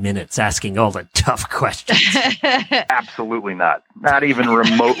 60 Minutes asking all the tough questions. Absolutely not. Not even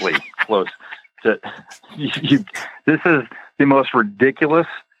remotely close to you. This is the most ridiculous,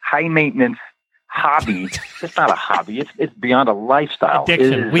 high maintenance hobby. It's not a hobby. It's beyond a lifestyle.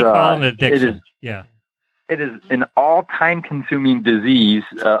 Addiction. We call it addiction. It is an all-time consuming disease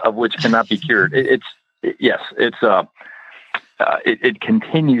of which cannot be cured. It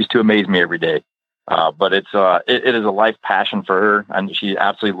continues to amaze me every day. But it is a life passion for her, and she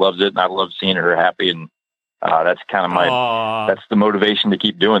absolutely loves it. And I love seeing her happy, and that's kind of that's the motivation to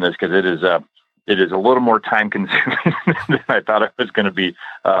keep doing this, because it is a little more time consuming than I thought it was going to be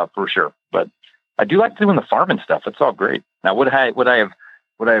for sure. But I do like doing the farming stuff. It's all great. Now, would I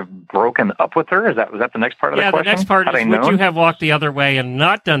have broken up with her? Was that the next part of the question? Yeah, the next part is, would you have walked the other way and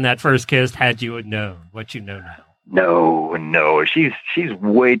not done that first kiss had you known what you know now? No, she's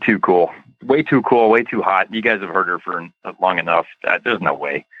way too cool, way too hot. You guys have heard her for long enough. There's no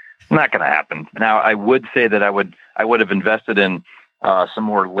way. Not going to happen. Now, I would say that I would have invested in some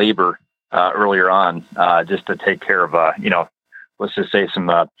more labor earlier on, just to take care of let's just say some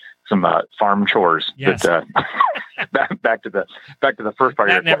farm chores. Yes. But back to the first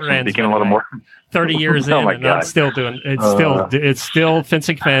part of your question, became a little more 30 years in, and I'm still doing it's still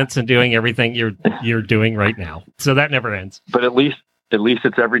fencing fence and doing everything you're doing right now. So that never ends. But at least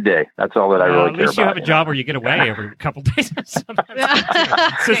it's every day. That's all that I really care about. At least you have a job where you get away every couple of days or something.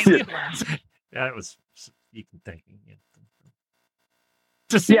 That was, you can thank me.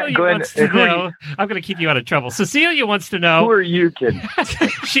 Cecilia wants to know. I'm going to keep you out of trouble. Cecilia wants to know. Who are you kidding?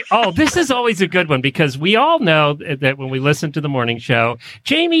 This is always a good one, because we all know that when we listen to the morning show,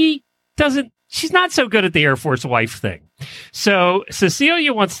 Jamie she's not so good at the Air Force wife thing. So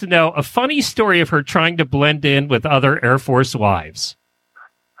Cecilia wants to know a funny story of her trying to blend in with other Air Force wives.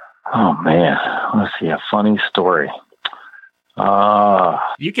 Oh, man. Let's see, a funny story.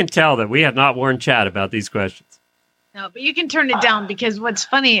 You can tell that we have not worn chat about these questions. No, but you can turn it down, because what's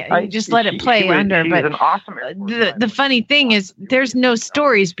funny, you just let it play under. But an awesome the funny thing is, there's no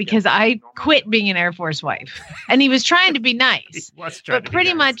stories, because I quit being an Air Force wife, and he was trying to be nice. But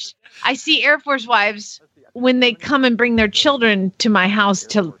pretty much, I see Air Force wives when they come and bring their children to my house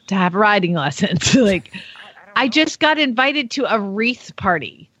to have riding lessons. Like, I just got invited to a wreath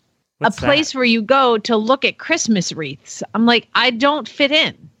party, a place where you go to look at Christmas wreaths. I'm like, I don't fit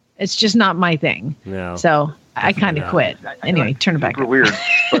in. It's just not my thing. No. So I kind of quit. Anyway, turn it back. Super weird.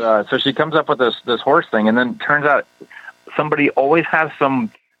 But so she comes up with this horse thing, and then turns out somebody always has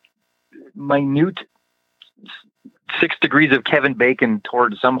some minute 6 degrees of Kevin Bacon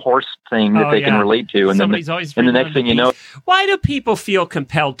towards some horse thing that they can relate to, and then the next thing you know. Why do people feel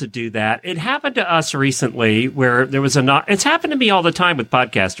compelled to do that? It happened to us recently, where there was it's happened to me all the time with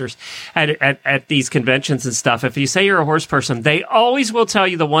podcasters at these conventions and stuff. If you say you're a horse person, they always will tell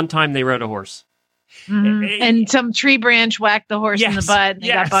you the one time they rode a horse. Mm-hmm. And some tree branch whacked the horse in the butt, and they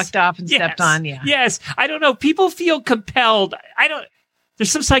got bucked off and stepped on. Yeah. Yes. I don't know. People feel compelled.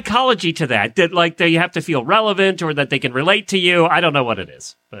 There's some psychology to that like you have to feel relevant, or that they can relate to you. I don't know what it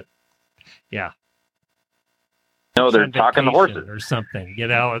is, but yeah. No, they're talking the horses or something,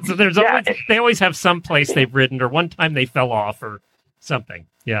 So there's they always have some place they've ridden, or one time they fell off, or something.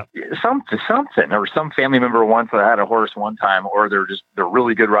 Yeah. Something, or some family member once that had a horse one time, or they're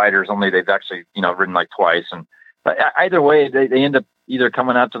really good riders, only they've actually, ridden like twice. And either way, they end up either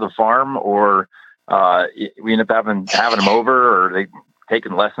coming out to the farm, or we end up having them over, or they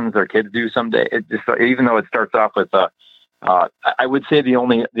taking lessons their kids do someday. Even though it starts off with, I would say the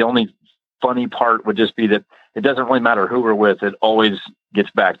only funny part would just be that it doesn't really matter who we're with. It always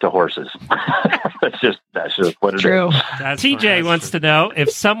gets back to horses. That's just what it is. True. TJ wants to know, if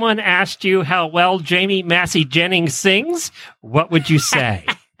someone asked you how well Jamie Massey Jennings sings, what would you say?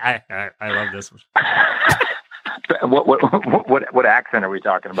 I love this one. What accent are we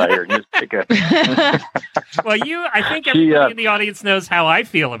talking about here? Just pick a. Well, I think everybody in the audience knows how I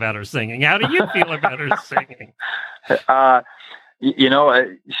feel about her singing. How do you feel about her singing?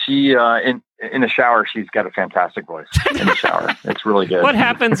 She in the shower, she's got a fantastic voice. In the shower, it's really good. What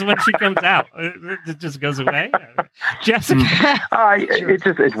happens when she comes out? It just goes away. Jessica,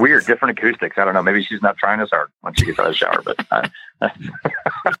 it's weird, different acoustics. I don't know. Maybe she's not trying as hard when she gets out of the shower, but.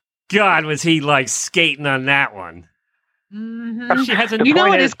 God, was he like skating on that one? Mm-hmm. She has you know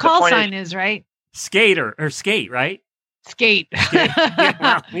what his call sign is, right? Skater or skate, right? Skate.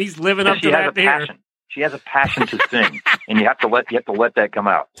 Yeah, he's living up to that there. She has a passion to sing, and you have to let that come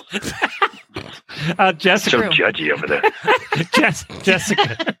out. Jessica, so judgy over there.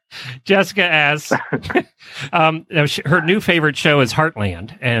 Jessica asks, her new favorite show is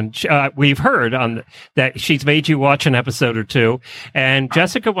Heartland, and we've heard that she's made you watch an episode or two. And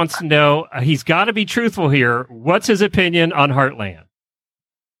Jessica wants to know, he's got to be truthful here. What's his opinion on Heartland?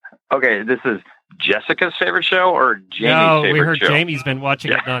 Okay, this is Jessica's favorite show or Jamie's favorite show? No, we heard Jamie's been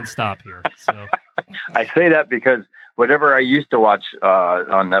watching it nonstop here. So. I say that because whatever I used to watch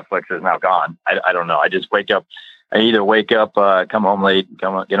on Netflix is now gone. I don't know. I just wake up. I either wake up, come home late,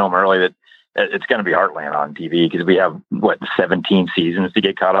 get home early. That it's going to be Heartland on TV because we have 17 seasons to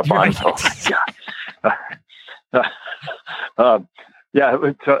get caught up on. Oh my god. Yeah.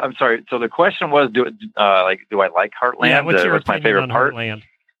 So, I'm sorry. So the question was, do I like Heartland? Yeah. What's my favorite part? Heartland?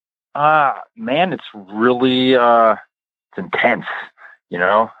 Man, it's really it's intense.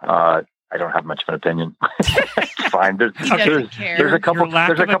 I don't have much of an opinion. It's fine. There's a couple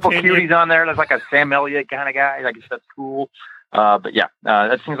cuties on there. There's like a Sam Elliott kind of guy. I guess that's cool. But yeah,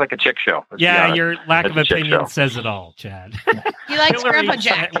 that seems like a chick show. Yeah, your lack of opinion says it all, Chad. He likes Hillary Grandpa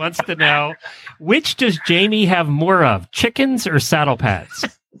Jack. Wants to know, which does Jamie have more of, chickens or saddle pads?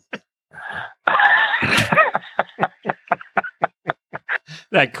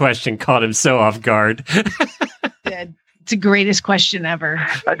 That question caught him so off guard. It's the greatest question ever.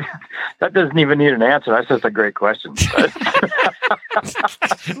 That doesn't even need an answer. That's just a great question.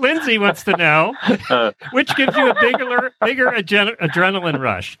 Lindsay wants to know, which gives you a bigger adrenaline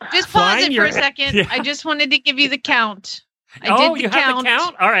rush? Just pause it for a second. Yeah. I just wanted to give you the count. You have the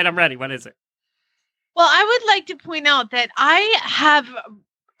count? All right, I'm ready. What is it? Well, I would like to point out that I have,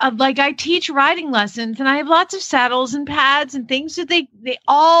 I teach riding lessons, and I have lots of saddles and pads and things that they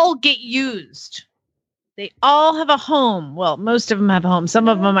all get used. They all have a home. Well, most of them have a home. Some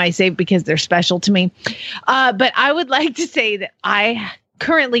of them I save because they're special to me. But I would like to say that I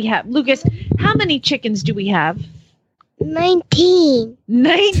currently have, Lucas, how many chickens do we have? 19.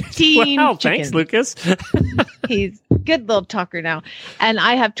 19 wow, chickens. Thanks, Lucas. He's a good little talker now. And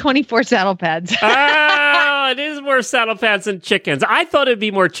I have 24 saddle pads. Oh, it is more saddle pads than chickens. I thought it'd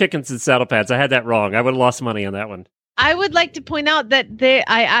be more chickens than saddle pads. I had that wrong. I would have lost money on that one. I would like to point out that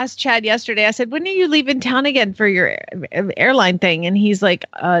I asked Chad yesterday, I said, when are you leaving town again for your airline thing? And he's like,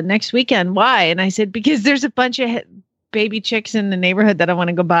 next weekend. Why? And I said, because there's a bunch of baby chicks in the neighborhood that I want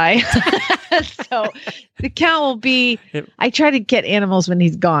to go buy. So the count will be, I try to get animals when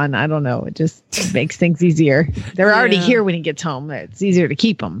he's gone. I don't know. It just makes things easier. They're already here when he gets home. It's easier to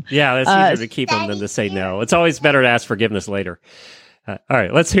keep them. Yeah, it's easier to keep them than to say no. It's always better to ask forgiveness later. All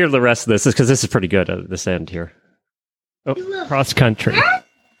right, let's hear the rest of this because this is pretty good at this end here. Oh, cross country.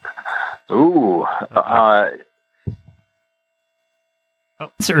 Ooh. Or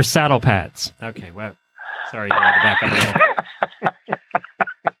saddle pads. Okay, well, sorry, you had to back up a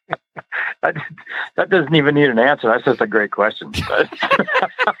little. That doesn't even need an answer. That's just a great question.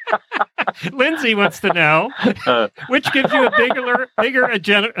 Lindsay wants to know, which gives you a bigger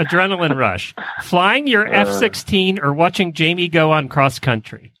adrenaline rush, flying your F-16 or watching Jamie go on cross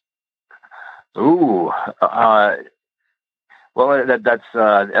country? Ooh. Well, that's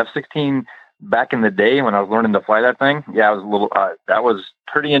F-16 back in the day when I was learning to fly that thing. Yeah, I was a little. That was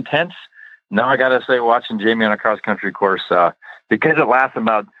pretty intense. Now I got to say, watching Jamie on a cross country course because it lasts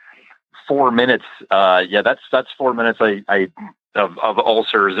about 4 minutes. That's 4 minutes. Of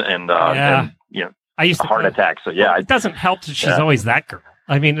ulcers and you know, I used heart attacks. So yeah, it doesn't help that she's always that girl.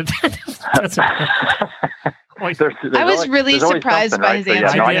 I mean, it doesn't. I was really surprised by his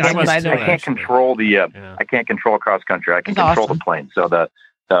answer. I can't control I can't control cross country. I can control the plane. So the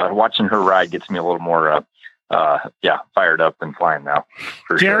watching her ride gets me a little more fired up and flying now.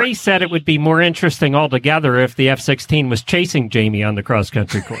 Jerry said it would be more interesting altogether if the F-16 was chasing Jamie on the cross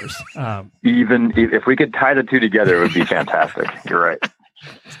country course. Even if we could tie the two together, it would be fantastic. You're right.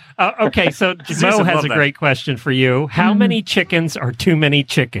 Okay, so Mo has a great question for you. How many chickens are too many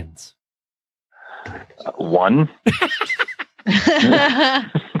chickens? One.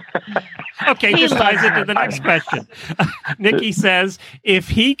 Okay, this ties into the next question. Nikki says, if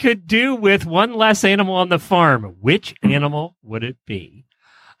he could do with one less animal on the farm, which animal would it be?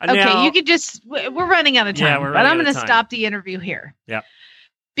 Okay, now, you could just, we're running out of time, but I'm going to stop the interview here. Yeah.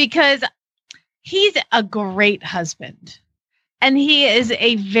 Because he's a great husband. And he is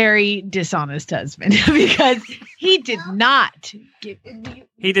a very dishonest husband because he did not.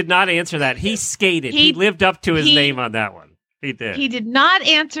 He did not answer that. He skated. He lived up to his name on that one. He did. He did not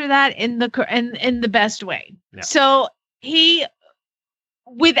answer that in the best way. No. So he,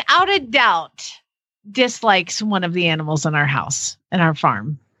 without a doubt, dislikes one of the animals in our house, in our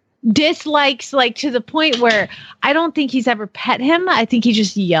farm. Dislikes, like, to the point where I don't think he's ever pet him. I think he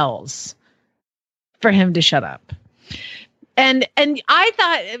just yells for him to shut up. And I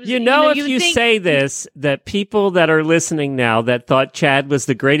thought, it was, if you say this, that people that are listening now that thought Chad was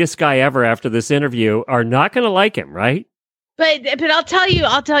the greatest guy ever after this interview are not going to like him, right? But I'll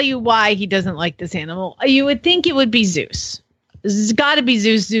tell you why he doesn't like this animal. You would think it would be Zeus. It's got to be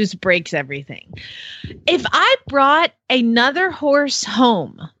Zeus. Zeus breaks everything. If I brought another horse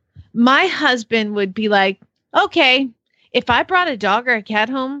home, my husband would be like, okay, if I brought a dog or a cat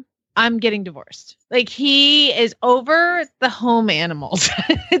home, I'm getting divorced. Like, he is over the home animals.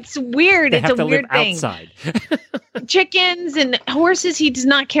 It's weird. It's a weird thing. Outside. Chickens and horses, he does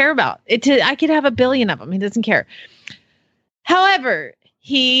not care about. I could have 1 billion of them. He doesn't care. However,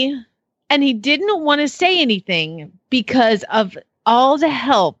 he didn't want to say anything because of all the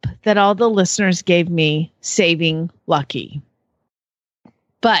help that all the listeners gave me saving Lucky.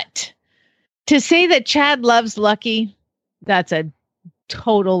 But to say that Chad loves Lucky, that's a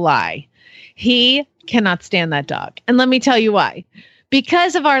total lie. He cannot stand that dog. And let me tell you why.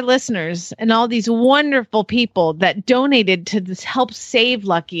 Because of our listeners and all these wonderful people that donated to this help save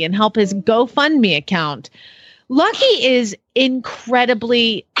Lucky and help his GoFundMe account, Lucky is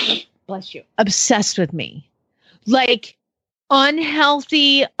incredibly, bless you, obsessed with me. Like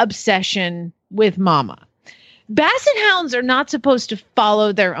unhealthy obsession with mama. Basset hounds are not supposed to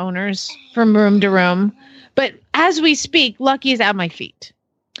follow their owners from room to room. But as we speak, Lucky is at my feet.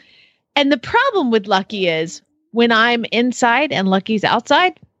 And the problem with Lucky is when I'm inside and Lucky's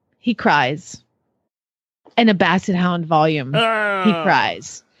outside, he cries. In a Basset Hound volume, he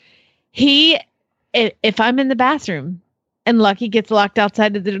cries. If I'm in the bathroom and Lucky gets locked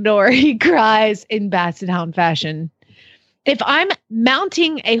outside of the door, he cries in Basset Hound fashion. If I'm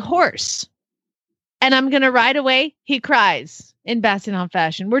mounting a horse and I'm going to ride away, he cries in Basset Hound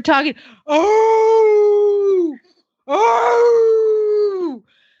fashion. We're talking, oh,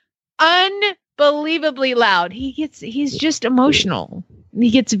 unbelievably loud. He's just emotional.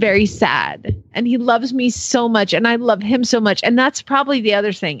 He gets very sad and he loves me so much and I love him so much. And that's probably the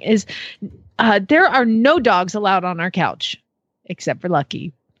other thing is there are no dogs allowed on our couch except for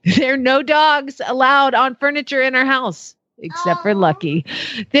Lucky. There are no dogs allowed on furniture in our house except for Lucky.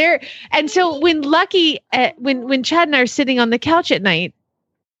 And so when Lucky, when Chad and I are sitting on the couch at night,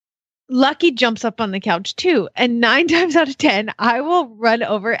 Lucky jumps up on the couch too. And 9 times out of 10, I will run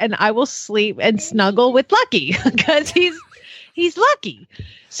over and I will sleep and snuggle with Lucky because he's Lucky.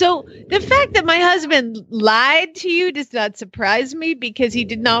 So the fact that my husband lied to you does not surprise me because he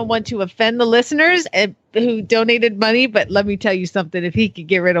did not want to offend the listeners who donated money. But let me tell you something. If he could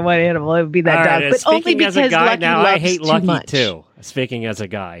get rid of one animal, it would be that dog. But only because Lucky loves I hate Lucky too much. too. Speaking as a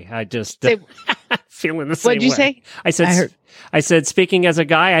guy, I just feeling the same way. What'd you say? I said, speaking as a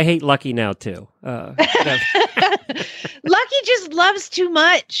guy, I hate Lucky now too. Lucky just loves too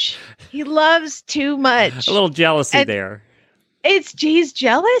much. He loves too much. A little jealousy there. He's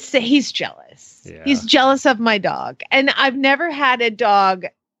jealous. He's jealous. Yeah. He's jealous of my dog. And I've never had a dog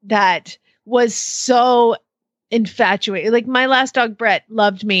that was so infatuated. Like my last dog, Brett,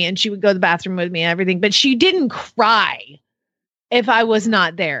 loved me and she would go to the bathroom with me and everything, but she didn't cry if I was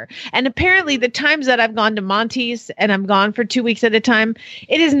not there. And apparently the times that I've gone to Monty's and I'm gone for 2 weeks at a time,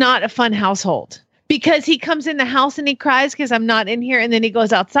 it is not a fun household because he comes in the house and he cries because I'm not in here. And then he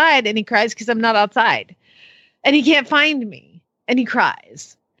goes outside and he cries because I'm not outside and he can't find me and he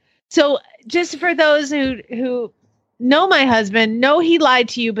cries. So just for those who know my husband, know he lied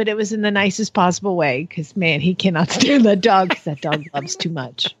to you, but it was in the nicest possible way. Because man, he cannot stand that dog because that dog loves too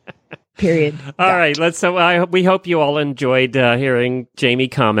much. Period. All right. We hope you all enjoyed hearing Jamie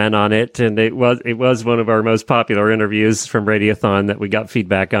comment on it, and it was one of our most popular interviews from Radiothon that we got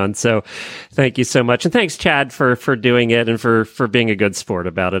feedback on. So, thank you so much, and thanks Chad for doing it and for being a good sport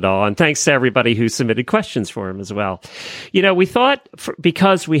about it all, and thanks to everybody who submitted questions for him as well. You know, we thought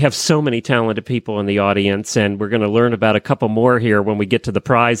because we have so many talented people in the audience, and we're going to learn about a couple more here when we get to the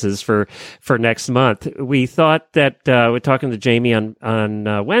prizes for next month. We thought that we're talking to Jamie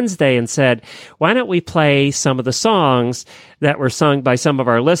on Wednesday and said, why don't we play some of the songs that were sung by some of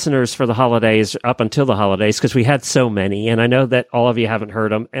our listeners for the holidays up until the holidays, because we had so many, and I know that all of you haven't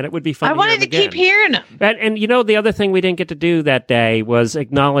heard them, and it would be fun. I wanted to keep hearing them. And you know, the other thing we didn't get to do that day was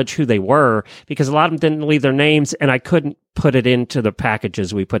acknowledge who they were, because a lot of them didn't leave their names, and I couldn't put it into the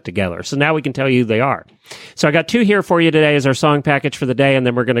packages we put together. So now we can tell you who they are. So I got 2 here for you today as our song package for the day, and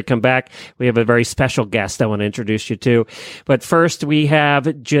then we're going to come back. We have a very special guest I want to introduce you to. But first, we have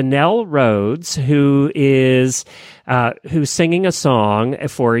Janelle Rhodes, who's singing a song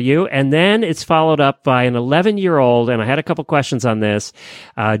for you, and then it's followed up by an 11-year-old, and I had a couple questions on this.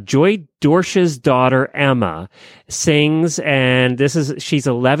 Joy Dorsch's daughter, Emma, sings, and she's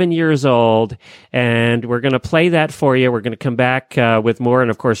 11 years old, and we're going to play that for you. We're going to come back with more, and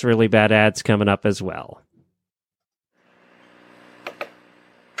of course, really bad ads coming up as well.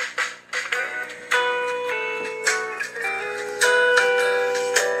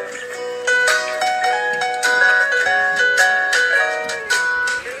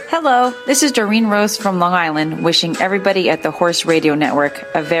 Hello, this is Doreen Rose from Long Island, wishing everybody at the Horse Radio Network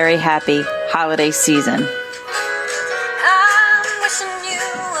a very happy holiday season. I'm wishing you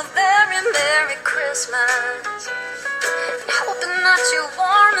a very Merry Christmas, hoping that you're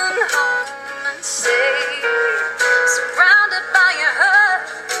warm and home and safe, surrounded by your herd,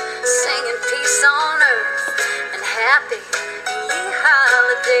 singing peace on earth and happy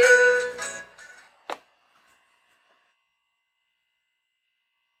holidays.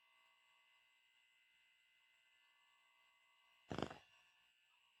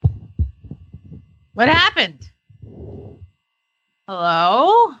 What happened?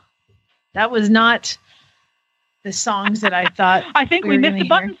 Hello? That was not the songs that I thought. I think we missed a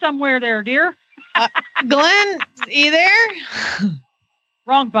button somewhere there, dear. Glenn, you there?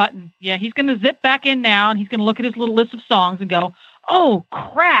 Wrong button. Yeah, he's going to zip back in now, and he's going to look at his little list of songs and go, "Oh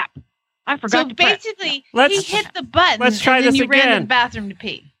crap! I forgot." So basically, he hit the button. Let's try and then this you again. ran to the bathroom to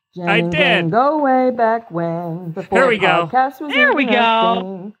pee. Jen I and Glenn did. Go way back when. There we go. There we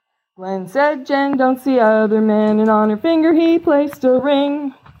go. Glenn said Jen don't see other men, and on her finger he placed a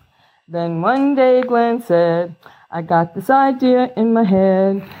ring. Then one day Glenn said, I got this idea in my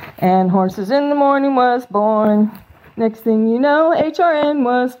head, and Horses in the Morning was born. Next thing you know, HRN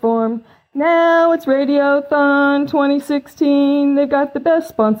was formed. Now it's Radiothon 2016. They got the best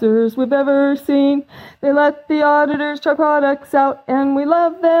sponsors we've ever seen. They let the auditors try products out, and we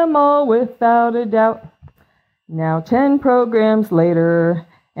love them all without a doubt. Now 10 programs later,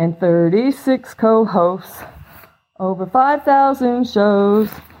 and 36 co-hosts. Over 5,000 shows,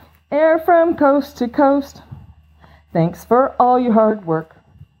 air from coast to coast. Thanks for all your hard work.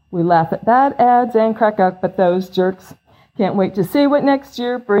 We laugh at bad ads and crack up at those jerks. Can't wait to see what next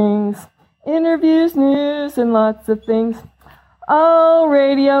year brings. Interviews, news, and lots of things. Oh,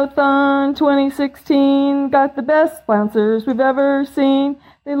 Radiothon 2016 got the best sponsors we've ever seen.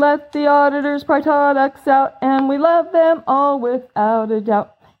 They let the auditors try products out, and we love them all without a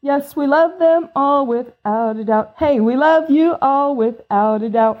doubt. Yes, we love them all without a doubt. Hey, we love you all without a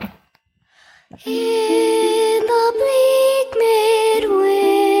doubt. In the bleak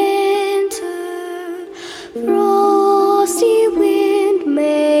midwinter, frosty wind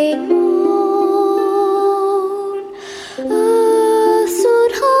made moan, earth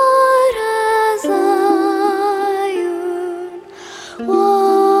stood hard as iron,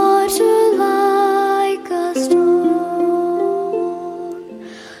 water like a stone.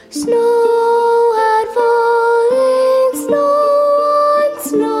 Snow had fallen, snow on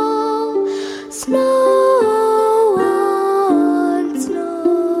snow, snow on snow.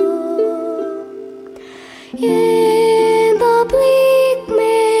 In the bleak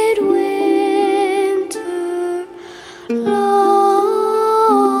midwinter, long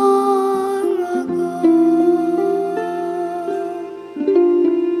ago.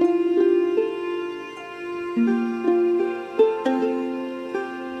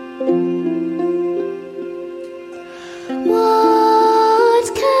 What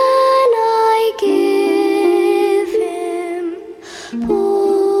can I give him,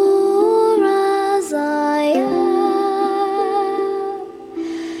 poor as I am?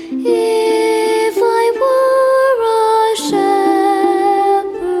 If I were a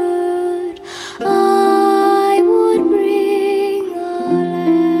shepherd, I would bring a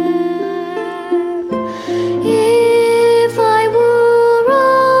lamb. If I were a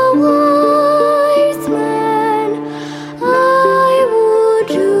wise man, I would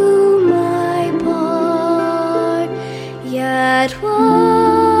do my part. Yet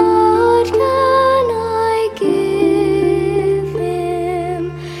what can I give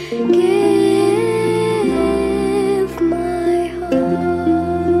him? Give my heart.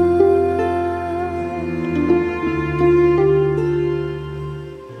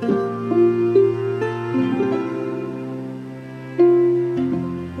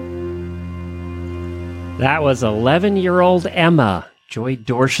 That was 11-year-old Emma, Joy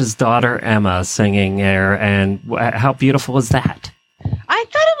Dorsch's daughter Emma, singing there. And how beautiful is that? I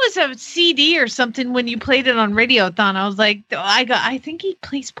thought it was a CD or something when you played it on Radiothon. I was like, I think he's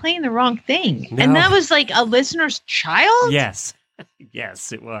playing the wrong thing. No. And that was like a listener's child? Yes.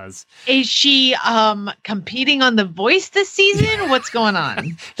 Yes, it was. Is she competing on The Voice this season? What's going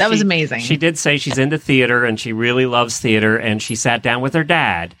on? That was amazing. She did say she's into theater and she really loves theater, and she sat down with her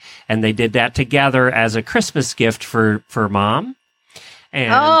dad and they did that together as a Christmas gift for mom.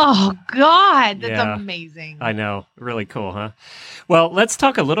 And oh, God, that's Yeah. amazing. I know. Really cool, huh? Well, let's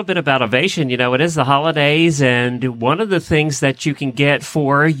talk a little bit about Ovation. You know, it is the holidays, and one of the things that you can get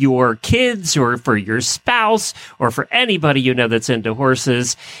for your kids or for your spouse or for anybody you know that's into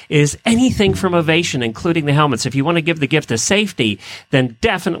horses is anything from Ovation, including the helmets. If you want to give the gift of safety, then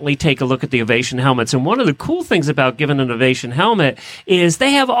definitely take a look at the Ovation helmets. And one of the cool things about giving an Ovation helmet is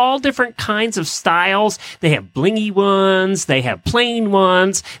they have all different kinds of styles. They have blingy ones, they have plain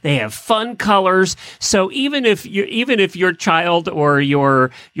ones, they have fun colors. So even if your child or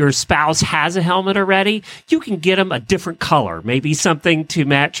your spouse has a helmet already, you can get them a different color, maybe something to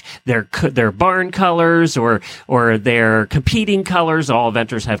match their barn colors or their competing colors. All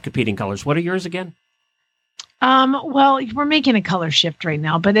eventers have competing colors. What are yours again? Well, we're making a color shift right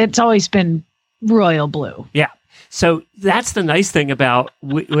now, but it's always been royal blue. Yeah. So that's the nice thing about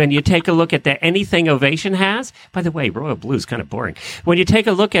when you take a look at anything Ovation has. By the way, Royal Blue is kind of boring. When you take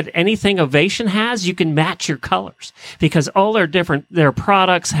a look at anything Ovation has, you can match your colors because all their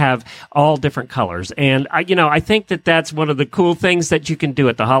products have all different colors. And I think that's one of the cool things that you can do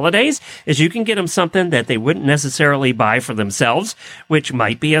at the holidays is you can get them something that they wouldn't necessarily buy for themselves, which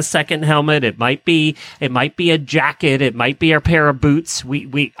might be a second helmet. It might be a jacket. It might be a pair of boots.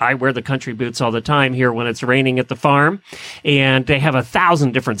 I wear the country boots all the time here when it's raining at the farm, and they have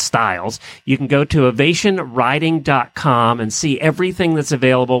 1,000 different styles. You can go to ovationriding.com and see everything that's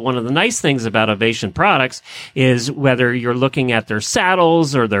available. One of the nice things about Ovation products is whether you're looking at their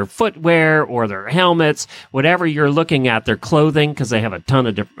saddles or their footwear or their helmets, whatever you're looking at, their clothing, because they have a ton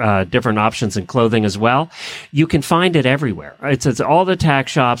of different options in clothing as well. You can find it everywhere. It's all the tack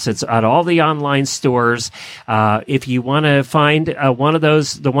shops. It's at all the online stores. If you want to find one of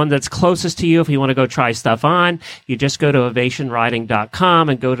those, the one that's closest to you, if you want to go try stuff on, you just go to ovationriding.com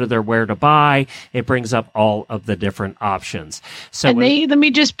and go to their where to buy. It brings up all of the different options. So and let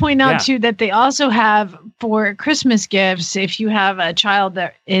me just point out too that they also have for Christmas gifts, if you have a child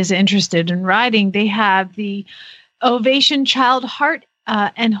that is interested in riding, they have the Ovation Child Heart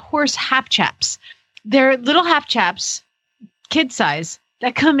and Horse Half Chaps. They're little half chaps, kid size,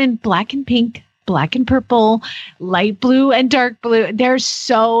 that come in black and pink, black and purple, light blue and dark blue. They're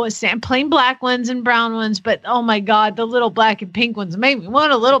so plain black ones and brown ones, but oh my God, the little black and pink ones made me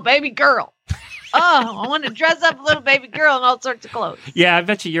want a little baby girl. Oh, I want to dress up a little baby girl in all sorts of clothes. Yeah, I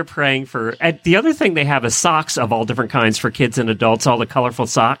bet you're praying for... the other thing they have is socks of all different kinds for kids and adults, all the colorful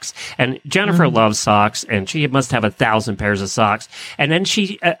socks. And Jennifer loves socks, and she must have 1,000 pairs of socks. And then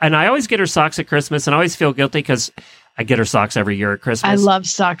and I always get her socks at Christmas, and I always feel guilty because I get her socks every year at Christmas. I love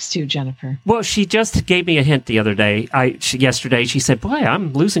socks too, Jennifer. Well, she just gave me a hint the other day. Yesterday, she said, boy,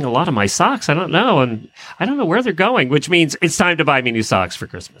 I'm losing a lot of my socks. I don't know. And I don't know where they're going, which means it's time to buy me new socks for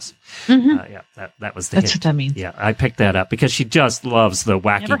Christmas. Mm-hmm. That was the That's hint. what that means. Yeah, I picked that up because she just loves the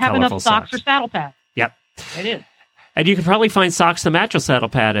wacky, Never have colorful enough socks or saddle pads. Yep. It is. And you can probably find socks to match a saddle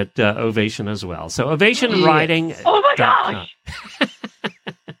pad at Ovation as well. So Ovation Riding. Oh my gosh!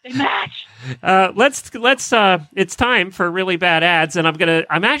 They match. Let's it's time for really bad ads, and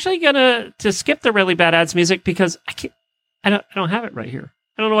I'm actually gonna skip the really bad ads music because I don't have it right here.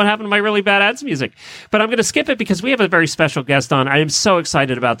 I don't know what happened to my really bad ads music, but I'm going to skip it because we have a very special guest on. I am so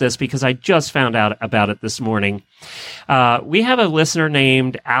excited about this because I just found out about it this morning. We have a listener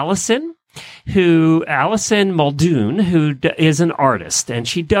named Allison Muldoon, who is an artist, and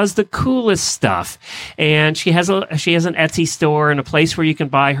she does the coolest stuff. And she has an Etsy store and a place where you can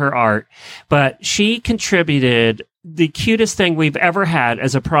buy her art. But she contributed the cutest thing we've ever had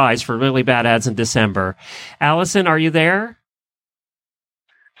as a prize for Really Bad Ads in December. Allison, are you there?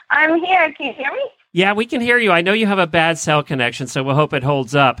 I'm here. Can you hear me? Yeah, we can hear you. I know you have a bad cell connection, so we'll hope it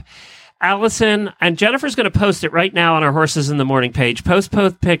holds up. Allison, and Jennifer's going to post it right now on our Horses in the Morning page. Post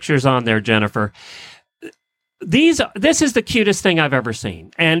both pictures on there, Jennifer. This is the cutest thing I've ever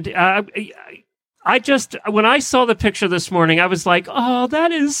seen. And when I saw the picture this morning, I was like, oh,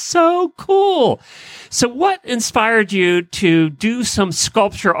 that is so cool. So what inspired you to do some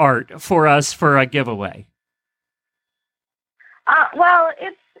sculpture art for us for a giveaway? Well,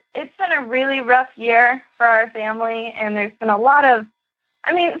 it's been a really rough year for our family, and there's been a lot of,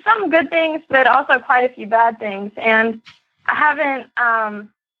 some good things, but also quite a few bad things. And I haven't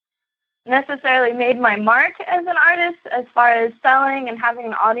necessarily made my mark as an artist as far as selling and having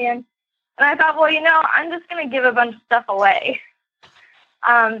an audience. And I thought, well, I'm just going to give a bunch of stuff away.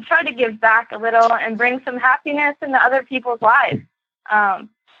 Try to give back a little and bring some happiness into other people's lives. So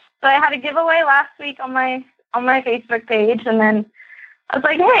I had a giveaway last week on my Facebook page, and then I was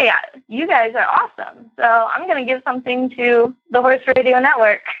like, hey, you guys are awesome. So I'm going to give something to the Horse Radio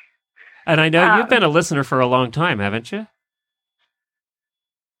Network. And I know you've been a listener for a long time, haven't you?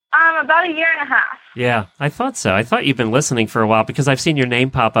 About a year and a half. Yeah, I thought so. I thought you've been listening for a while because I've seen your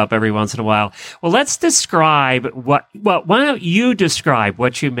name pop up every once in a while. Well, let's describe why don't you describe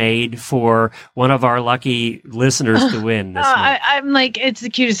what you made for one of our lucky listeners to win this month? I'm like, it's the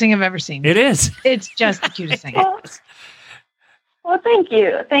cutest thing I've ever seen. It is. It's just the cutest thing. Well, thank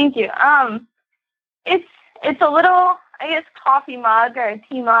you. It's a little, coffee mug or a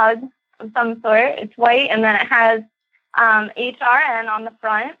tea mug of some sort. It's white, and then it has HRN on the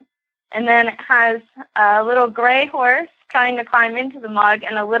front, and then it has a little gray horse trying to climb into the mug,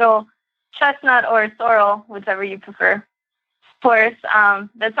 and a little chestnut or sorrel, whichever you prefer, horse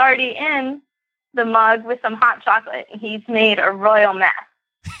that's already in the mug with some hot chocolate, and he's made a royal mess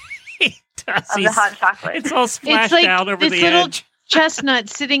of the hot chocolate. It's all splashed out over the edge. chestnut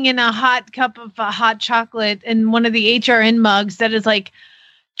sitting in a hot cup of hot chocolate in one of the HRN mugs that is like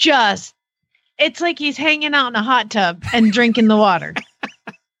it's like he's hanging out in a hot tub and drinking the water.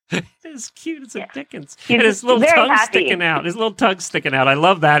 It is cute as a Dickens. And his little tongue sticking out. His little tongue sticking out. I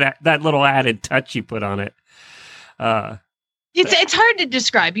love that little added touch you put on it. It's hard to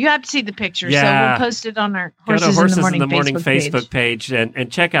describe. You have to see the picture. Yeah. So we'll post it on our Horses in the Morning Facebook page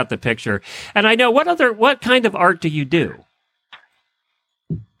and check out the picture. And I know what kind of art do you do?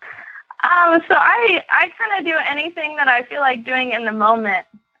 So I kind of do anything that I feel like doing in the moment.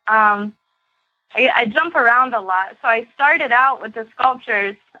 I jump around a lot. So I started out with the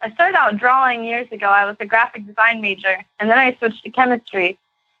sculptures. I started out drawing years ago. I was a graphic design major, and then I switched to chemistry,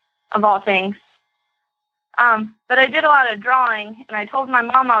 of all things. But I did a lot of drawing, and I told my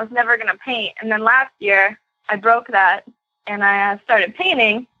mom I was never going to paint. And then last year, I broke that, and I started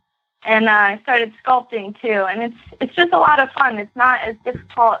painting, and I started sculpting too. And it's just a lot of fun. It's not as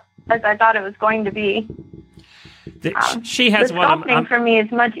difficult as I thought it was going to be. She has one. Sculpting for me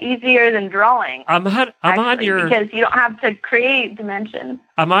is much easier than drawing. I'm on your because you don't have to create dimensions.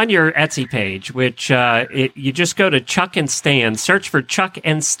 I'm on your Etsy page, which you just go to Chuck and Stan, search for Chuck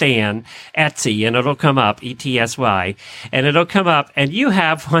and Stan Etsy, and it'll come up, ETSY, and it'll come up, and you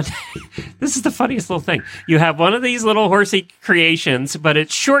have one. This is the funniest little thing. You have one of these little horsey creations, but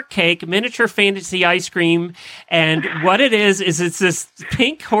it's shortcake, miniature fantasy ice cream, and what it is it's this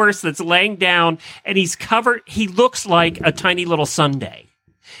pink horse that's laying down, and he's covered. He looks like a tiny little sundae.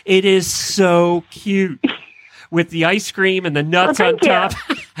 It is so cute. With the ice cream and the nuts on top.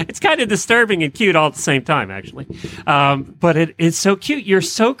 It's kind of disturbing and cute all at the same time, actually. But it's so cute. You're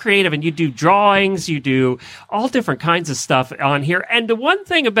so creative, and you do drawings. You do all different kinds of stuff on here. And the one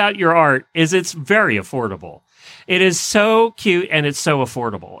thing about your art is it's very affordable. It is so cute, and it's so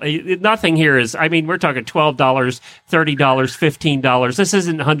affordable. Nothing here is, we're talking $12, $30, $15. This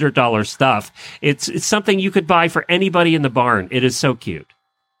isn't $100 stuff. It's something you could buy for anybody in the barn. It is so cute.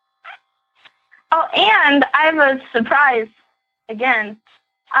 Oh, and I have a surprise again.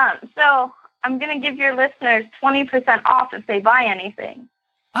 So I'm going to give your listeners 20% off if they buy anything.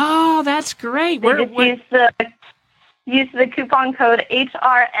 Oh, that's great. Use the coupon code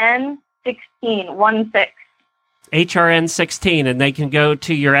HRN16. HRN16, and they can go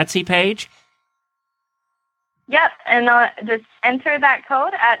to your Etsy page? Yep, and just enter that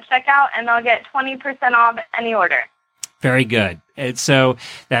code at checkout, and they'll get 20% off any order. Very good. And so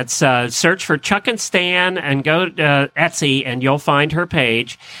that's search for Chuck and Stan and go to Etsy, and you'll find her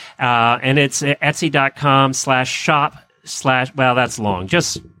page. And it's etsy.com/shop/ well, that's long.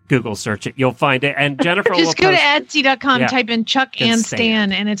 Just Google search it. You'll find it. And Jennifer just go to etsy.com, type in Chuck and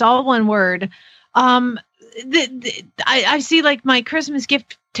Stan, and it's all one word. I see like my Christmas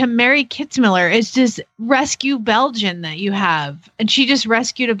gift to Mary Kitzmiller is this rescue Belgian that you have. And she just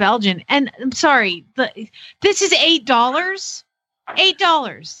rescued a Belgian. And I'm sorry, this is $8? $8.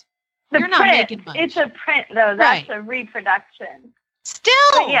 You're not making much. It's a print, though. That's a reproduction. Still.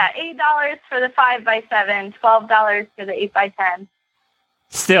 But yeah, $8 for the 5x7, $12 for the 8x10.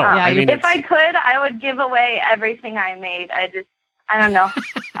 Still. If I could, I would give away everything I made. I don't know.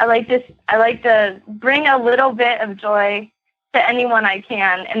 I like to bring a little bit of joy to anyone I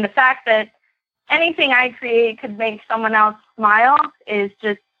can. And the fact that anything I create could make someone else smile is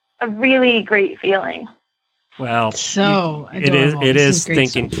just a really great feeling. Well, it is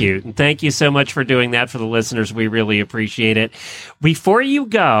stinking cute. And thank you so much for doing that for the listeners. We really appreciate it. Before you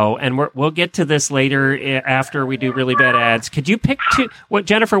go, and we'll get to this later after we do really bad ads, could you pick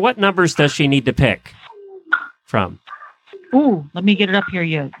Jennifer, what numbers does she need to pick from? Ooh, let me get it up here.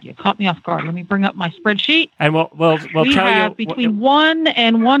 You caught me off guard. Let me bring up my spreadsheet. And we'll we tell have you between 1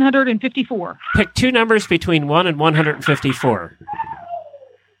 and 154. Pick two numbers between 1 and 154.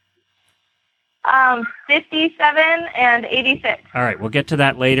 57 and 86. All right, we'll get to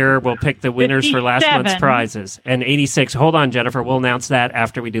that later. We'll pick the winners 57. For last month's prizes. And 86. Hold on, Jennifer. We'll announce that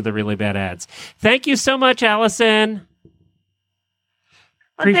after we do the really bad ads. Thank you so much, Allison.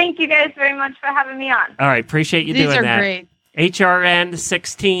 Well, thank you guys very much for having me on. All right, appreciate you doing that. These are great.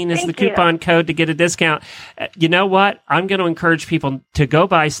 HRN16 is the coupon code to get a discount. You know what? I'm going to encourage people to go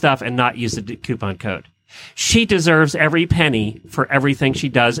buy stuff and not use the coupon code. She deserves every penny for everything she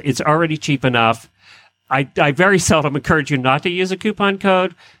does. It's already cheap enough. I very seldom encourage you not to use a coupon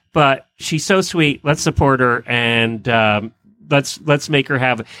code, but she's so sweet. Let's support her. And let's make her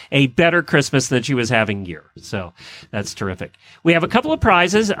have a better Christmas than she was having here. So that's terrific. We have a couple of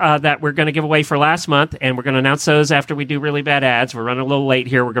prizes that we're going to give away for last month, and we're going to announce those after we do really bad ads. We're running a little late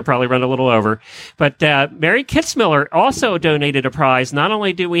here. We're going to probably run a little over. But Mary Kitzmiller also donated a prize. Not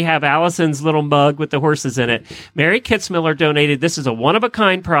only do we have Allison's little mug with the horses in it, Mary Kitzmiller donated, this is a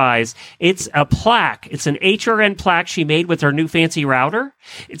one-of-a-kind prize. It's a plaque. It's an HRN plaque she made with her new fancy router.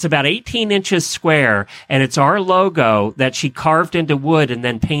 It's about 18 inches square, and it's our logo that she carved into wood and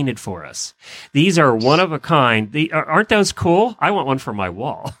then painted for us. These are one of a kind. Aren't those cool? I want one for my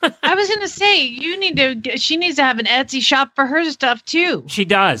wall. I was going to say, she needs to have an Etsy shop for her stuff too. She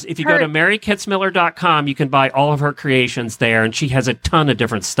does. If you go to marykitzmiller.com, you can buy all of her creations there, and she has a ton of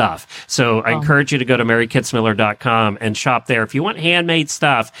different stuff. So I encourage you to go to marykitzmiller.com and shop there. If you want handmade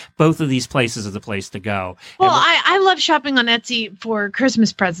stuff, both of these places are the place to go. Well, I love shopping on Etsy for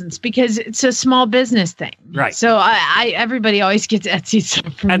Christmas presents because it's a small business thing. Right. So everybody always gets Etsy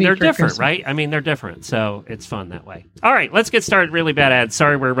stuff from me. And they're different, Christmas. Right? I mean, they're different. So it's fun that way. All right, let's get started. Really bad ads.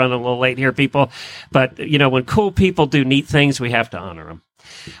 Sorry, we're running a little late here, people. But, when cool people do neat things, we have to honor them.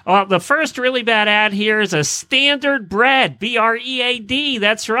 Well, the first really bad ad here is a Standard Bread, BREAD.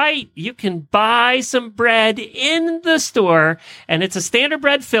 That's right. You can buy some bread in the store, and it's a Standard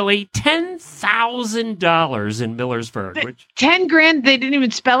Bread Philly, $10,000 in Millersburg. Which 10 grand, they didn't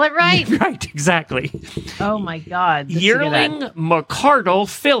even spell it right? Right, exactly. Oh, my God. Yearling McCardle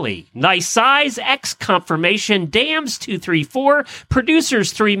Philly. Nice size, X confirmation, dams 234,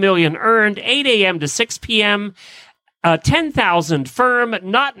 producers 3 million earned, 8 a.m. to 6 p.m., 10,000 firm,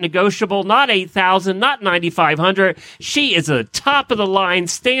 not negotiable, not 8,000, not 9,500. She is a top of the line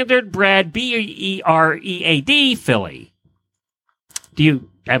Standard Bread, BEREAD Philly. Do you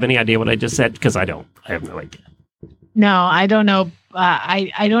have any idea what I just said? Because I don't. I have no idea. No, I don't know.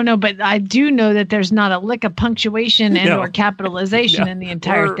 I don't know, but I do know that there's not a lick of punctuation and or capitalization in the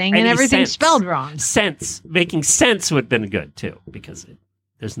entire thing, and everything's spelled wrong. Sense. Making sense would have been good, too, because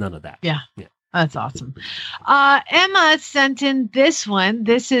there's none of that. Yeah. That's awesome. Emma sent in this one.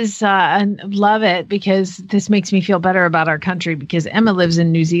 This is, love it because this makes me feel better about our country because Emma lives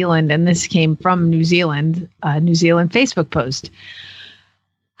in New Zealand and this came from New Zealand Facebook post.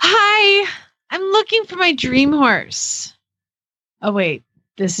 Hi, I'm looking for my dream horse. Oh, wait,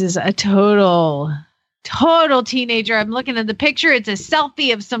 this is a total teenager. I'm looking at the picture. It's a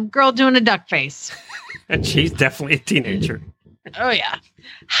selfie of some girl doing a duck face. And she's definitely a teenager. Oh, yeah.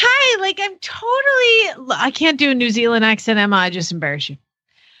 Hi, I can't do a New Zealand accent, Emma. I just embarrass you.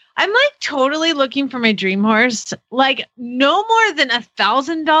 I'm totally looking for my dream horse, no more than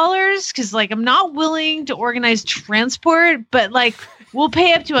 $1,000 because I'm not willing to organize transport, but we'll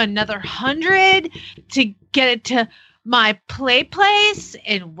pay up to another $100 to get it to my play place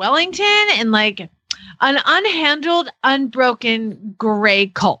in Wellington and an unhandled, unbroken gray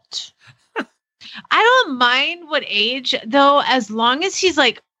colt. I don't mind what age, though, as long as he's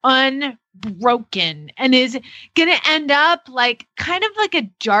unbroken and is going to end up kind of a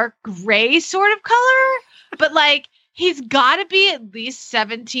dark gray sort of color. But he's got to be at least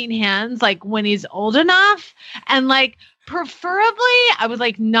 17 hands, when he's old enough. And preferably, I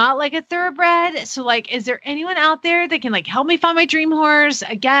would not a thoroughbred. So is there anyone out there that can help me find my dream horse?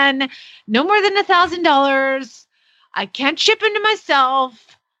 Again, no more than $1,000. I can't ship him to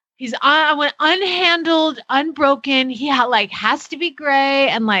myself. He's unhandled, unbroken. He has to be gray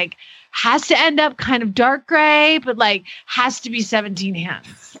and has to end up kind of dark gray, but has to be 17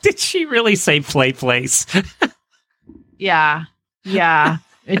 hands. Did she really say play place? Yeah,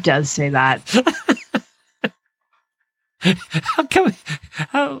 it does say that.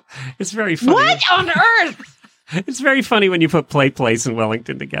 It's very funny. What on earth? It's very funny when you put play place and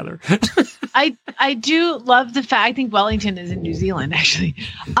Wellington together. I do love the fact, I think Wellington is in New Zealand, actually.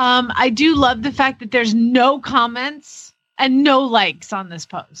 I do love the fact that there's no comments and no likes on this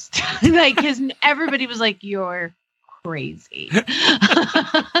post. Because everybody was you're crazy.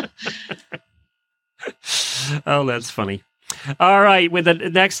 Oh, that's funny. All right, with the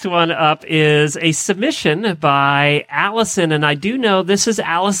next one up is a submission by Allison, and I do know this is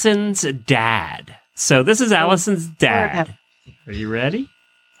Allison's dad. So this is Allison's dad. Are you ready?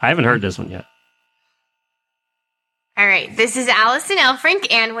 I haven't heard this one yet. All right, this is Allison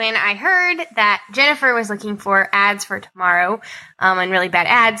Elfrink, and when I heard that Jennifer was looking for ads for tomorrow, and really bad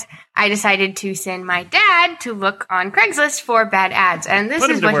ads, I decided to send my dad to look on Craigslist for bad ads, and this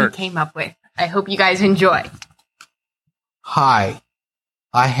is what he came up with. I hope you guys enjoy. Hi,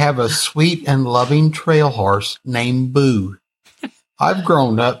 I have a sweet and loving trail horse named Boo. I've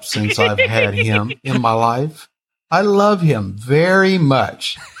grown up since I've had him in my life. I love him very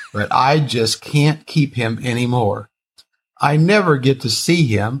much, but I just can't keep him anymore. I never get to see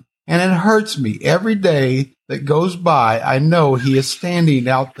him, and it hurts me every day that goes by. I know he is standing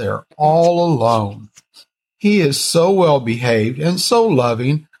out there all alone. He is so well behaved and so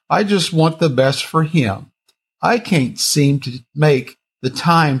loving. I just want the best for him. I can't seem to make the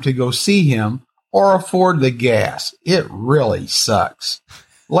time to go see him or afford the gas. It really sucks.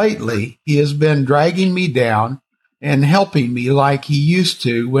 Lately, he has been dragging me down and helping me like he used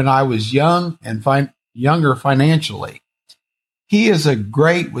to when I was young and younger financially. He is a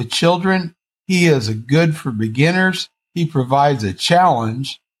great with children. He is a good for beginners. He provides a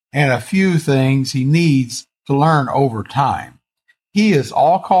challenge and a few things he needs to learn over time. He is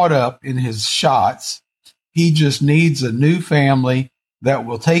all caught up in his shots. He just needs a new family that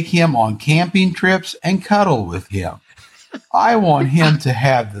will take him on camping trips and cuddle with him. I want him to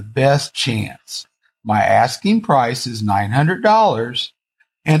have the best chance. My asking price is $900,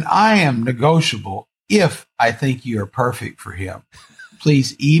 and I am negotiable if I think you are perfect for him.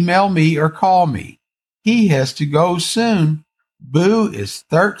 Please email me or call me. He has to go soon. Boo is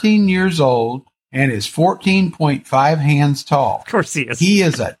 13 years old and is 14.5 hands tall. Of course he is. He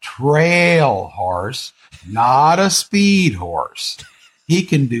is a trail horse, not a speed horse. He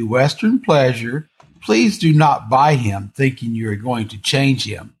can do Western pleasure. Please do not buy him thinking you are going to change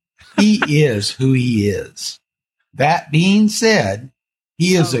him. He is who he is. That being said,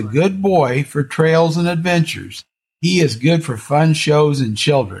 he is a good boy for trails and adventures. He is good for fun shows and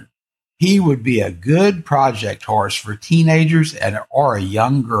children. He would be a good project horse for teenagers or a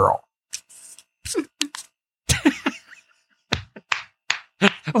young girl.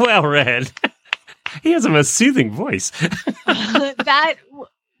 Well read. He has a most soothing voice.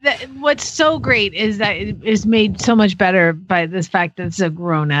 that what's so great is that it is made so much better by this fact that it's a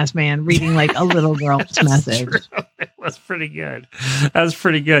grown-ass man reading like a little girl's message. True. It was pretty good. That was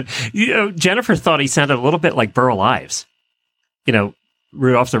pretty good. You know, Jennifer thought he sounded a little bit like Burl Ives. You know,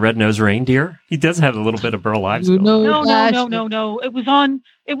 Rudolph the Red-Nosed Reindeer. He does have a little bit of Burl Ives. No. It was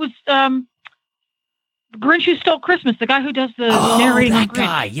Grinch Who Stole Christmas, the guy who does the narrating. That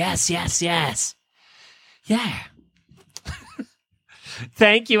guy. Yes. Yeah.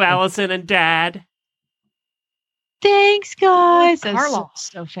 Thank you, Allison and Dad. Thanks, guys. Carla.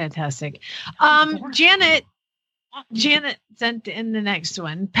 That's so fantastic. Janet sent in the next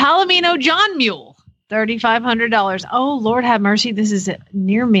one. Palomino John Mule, $3,500. Oh, Lord have mercy. This is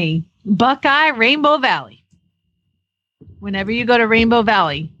near me. Buckeye, Rainbow Valley. Whenever you go to Rainbow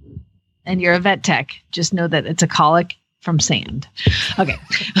Valley and you're a vet tech, just know that it's a colic from sand. Okay.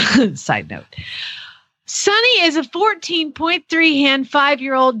 Side note. Sonny is a 14.3 hand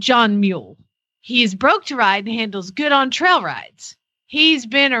 5-year-old John Mule. He is broke to ride and handles good on trail rides. He's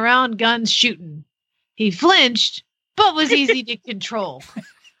been around guns shooting. He flinched, but was easy to control.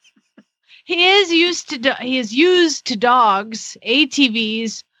 He is used to dogs,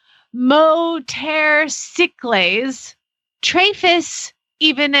 ATVs, motorcycles, Traphis,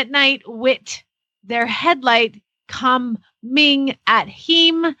 even at night, wit, their headlight coming at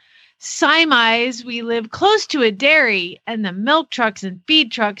him. Simise, we live close to a dairy, and the milk trucks and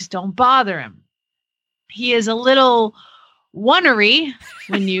feed trucks don't bother him. He is a little wonnery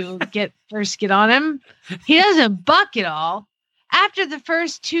when you first get on him. He doesn't buck at all. After the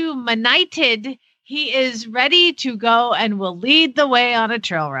first two manited, he is ready to go and will lead the way on a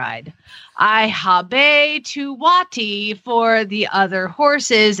trail ride. I habe to Wati for the other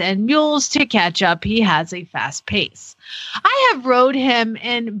horses and mules to catch up. He has a fast pace. I have rode him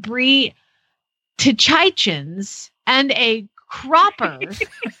in Brie to Chichens and a cropper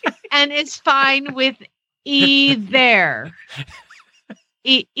and is fine with either.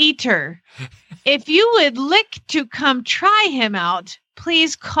 Eater. If you would like to come try him out,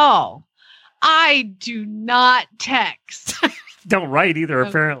 please call. I do not text. Don't write either,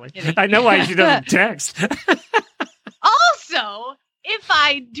 apparently. I know why she doesn't text. Also, if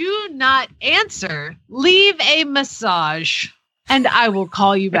I do not answer, leave a massage and I will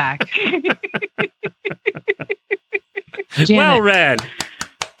call you back. Well read.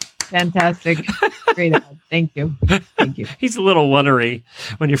 Fantastic. Great ad. Thank you. He's a little wonnery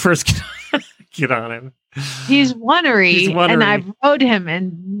when you first get on him. He's wonnery. And I've rode him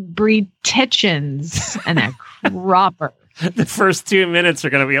in Bretitchens and a cropper. The first 2 minutes are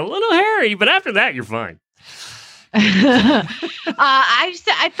going to be a little hairy, but after that, you're fine. I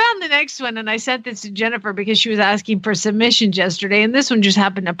found the next one and I sent this to Jennifer because she was asking for submissions yesterday, and this one just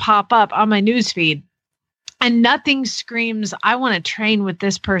happened to pop up on my news feed. And nothing screams, I want to train with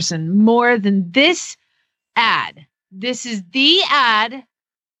this person more than this ad. This is the ad.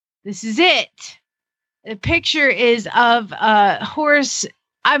 This is it. The picture is of a horse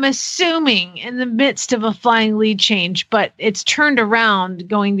I'm assuming in the midst of a flying lead change, but it's turned around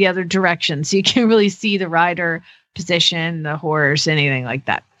going the other direction. So you can't really see the rider position, the horse, anything like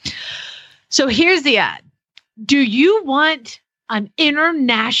that. So here's the ad. Do you want an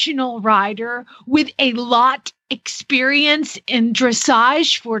international rider with a lot experience in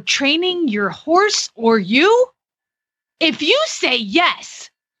dressage for training your horse or you? If you say yes,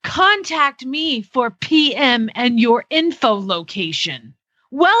 contact me for PM and your info location.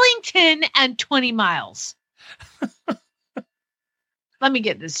 Wellington and 20 miles. Let me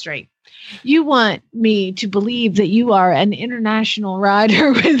get this straight. You want me to believe that you are an international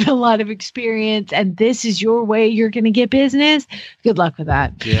rider with a lot of experience and this is your way you're going to get business? Good luck with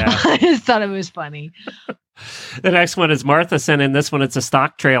that. Yeah. I just thought it was funny. The next one is Martha sent in. This one, it's a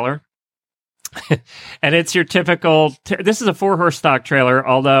stock trailer. And it's your typical, this is a 4-horse stock trailer,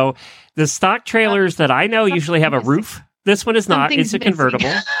 although the stock trailers that I know usually have a roof. This one is not. It's a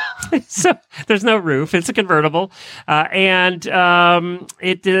convertible. So there's no roof. It's a convertible. And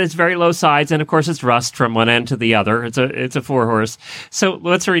it is very low sides. And of course, it's rust from one end to the other. It's a 4-horse. So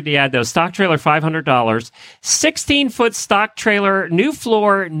let's read the ad though. Stock trailer, $500. 16-foot stock trailer, new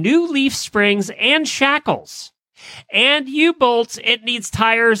floor, new leaf springs, and shackles. And U-bolts. It needs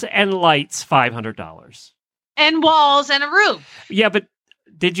tires and lights, $500. And walls and a roof. Yeah, but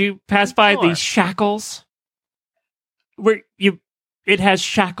did you pass by the shackles? It has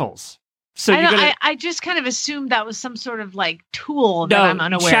shackles. So I just kind of assumed that was some sort of like tool that I'm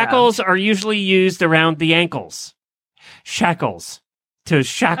unaware of. Shackles are usually used around the ankles. Shackles to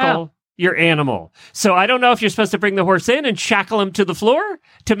shackle your animal. So I don't know if you're supposed to bring the horse in and shackle him to the floor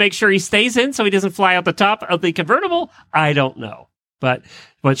to make sure he stays in so he doesn't fly out the top of the convertible. I don't know. But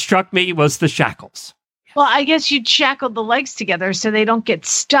what struck me was the shackles. Well, I guess you'd shackle the legs together so they don't get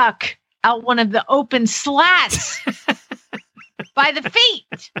stuck out one of the open slats by the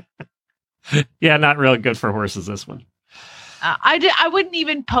feet. Yeah, not really good for horses, this one. I wouldn't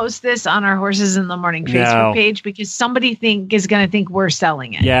even post this on our Horses in the Morning Facebook page because somebody is going to think we're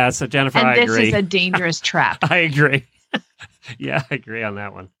selling it. Yeah, so Jennifer, I agree. And this is a dangerous trap. I agree. Yeah, I agree on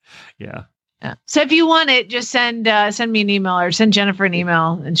that one. Yeah. So if you want it, just send me an email or send Jennifer an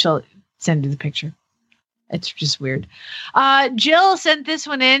email and she'll send you the picture. It's just weird. Jill sent this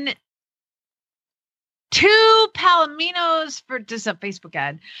one in. 2 Palominos for this is a Facebook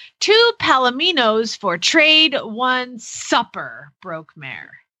ad. 2 Palominos for trade, 1 supper, broke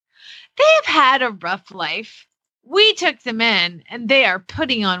mare. They have had a rough life. We took them in and they are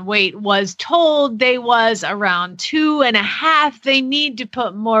putting on weight. Was told they was around 2.5. They need to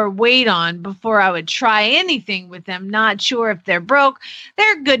put more weight on before I would try anything with them. Not sure if they're broke.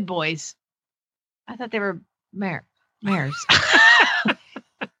 They're good boys. I thought they were mares.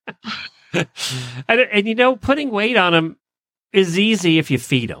 And you know, putting weight on them is easy if you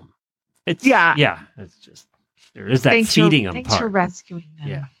feed them. It's just there is that feeding them part. Thanks for rescuing them.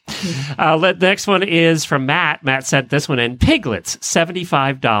 Yeah. The next one is from Matt. Matt sent this one in. Piglets,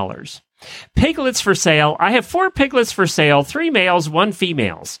 $75. Piglets for sale. I have 4 piglets for sale, 3 males, 1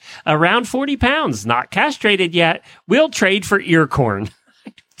 females. Around 40 pounds, not castrated yet. We'll trade for ear corn.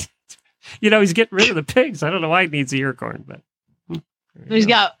 You know, he's getting rid of the pigs. I don't know why he needs the ear corn, but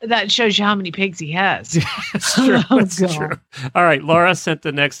that shows you how many pigs he has. It's true. It's true. All right, Laura sent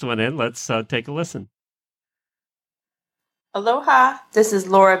the next one in. Let's take a listen. Aloha, this is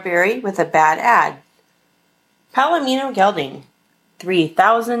Laura Berry with a bad ad. Palomino gelding,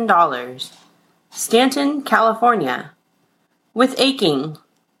 $3,000. Stanton, California. With aching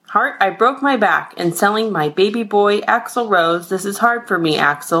heart, I broke my back and selling my baby boy Axel Rose. This is hard for me,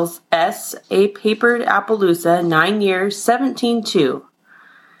 Axel's S. A papered Appaloosa, 9 years, 17.2.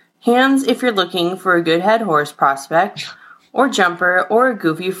 Hands if you're looking for a good head horse prospect or jumper or a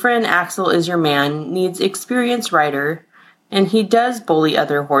goofy friend. Axel is your man, needs experienced rider, and he does bully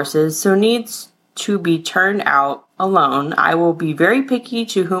other horses, so needs to be turned out alone. I will be very picky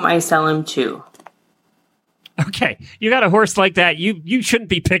to whom I sell him to. Okay, you got a horse like that, you shouldn't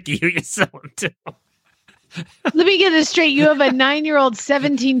be picky who you sell him to. Let me get this straight. You have a 9-year-old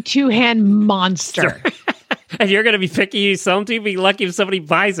 17.2 hand monster. And you're going to be picky you sell him to? Be lucky if somebody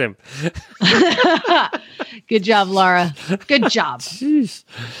buys him. Good job, Laura. Good job. Jeez.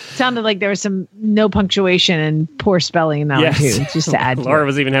 Sounded like there was some no punctuation and poor spelling in that one, too. Just to add to Laura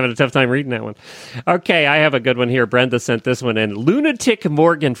was even having a tough time reading that one. Okay, I have a good one here. Brenda sent this one in. Lunatic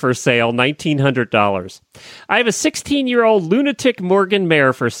Morgan for sale, $1,900. I have a 16-year-old Lunatic Morgan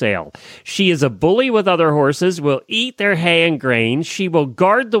mare for sale. She is a bully with other horses, will eat their hay and grain. She will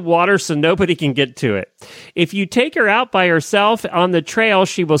guard the water so nobody can get to it. If you take her out by herself on the trail,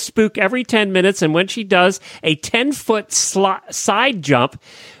 she will spook every 10 minutes. And when she does a 10-foot side jump,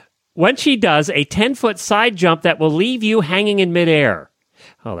 that will leave you hanging in midair.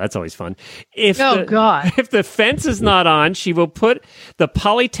 Oh, that's always fun. If the fence is not on, she will pull the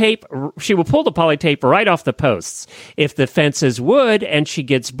polytape right off the posts. If the fence is wood and she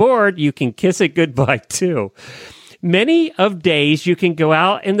gets bored, you can kiss it goodbye too. Many of days you can go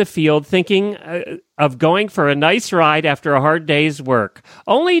out in the field thinking of going for a nice ride after a hard day's work,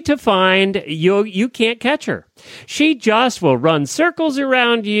 only to find you can't catch her. She just will run circles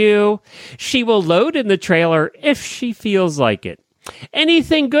around you. She will load in the trailer if she feels like it.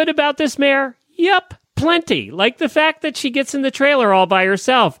 Anything good about this mare? Yep, plenty. Like the fact that she gets in the trailer all by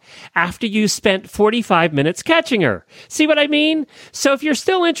herself after you spent 45 minutes catching her. See what I mean? So if you're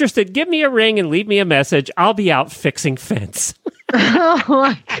still interested, give me a ring and leave me a message. I'll be out fixing fence. Oh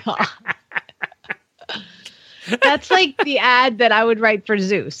my God. That's like the ad that I would write for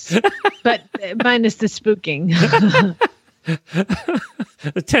Zeus, but minus the spooking.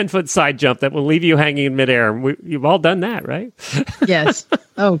 A 10-foot side jump that will leave you hanging in midair. You've all done that, right? Yes.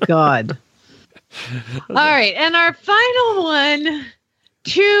 Oh, God. All right. And our final one,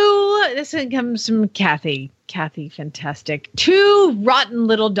 this one comes from Kathy. Kathy, fantastic. 2 rotten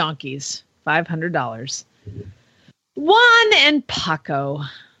little donkeys, $500. Juan and Paco.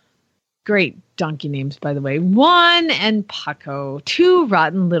 Great donkey names, by the way. Juan and Paco, 2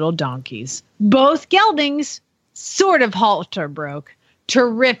 rotten little donkeys. Both geldings. Sort of halter broke.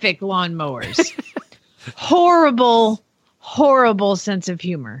 Terrific lawnmowers. Horrible sense of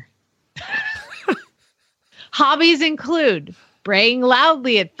humor. Hobbies include braying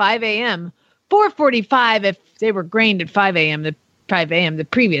loudly at 5 a.m., 4:45 if they were grained at 5 a.m. the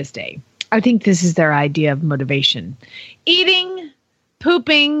previous day. I think this is their idea of motivation. Eating,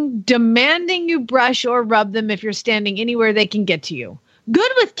 pooping, demanding you brush or rub them if you're standing anywhere they can get to you.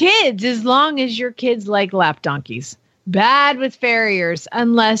 Good with kids as long as your kids like lap donkeys. Bad with farriers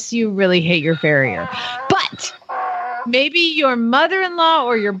unless you really hate your farrier. But maybe your mother-in-law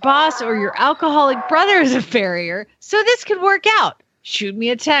or your boss or your alcoholic brother is a farrier, so this could work out. Shoot me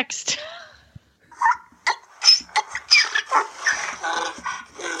a text.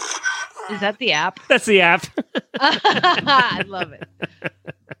 Is that the app? That's the app. I love it.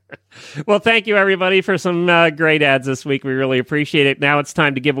 Well, thank you, everybody, for some great ads this week. We really appreciate it. Now it's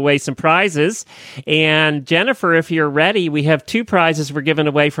time to give away some prizes. And Jennifer, if you're ready, we have 2 prizes we're giving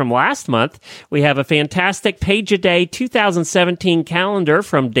away from last month. We have a fantastic Page-A-Day 2017 calendar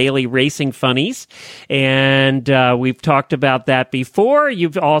from Daily Racing Funnies. And we've talked about that before.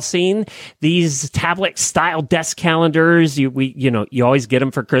 You've all seen these tablet-style desk calendars. You always get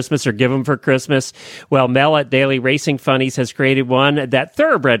them for Christmas or give them for Christmas. Well, Mel at Daily Racing Funnies has created one that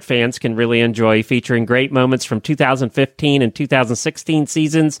Thoroughbred fans can really enjoy, featuring great moments from 2015 and 2016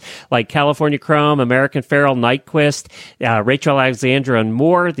 seasons like California Chrome, American Pharoah, Nyquist, Rachel Alexandra, and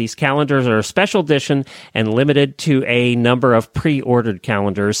more. These calendars are a special edition and limited to a number of pre-ordered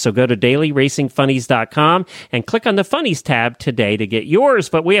calendars. So go to dailyracingfunnies.com and click on the Funnies tab today to get yours.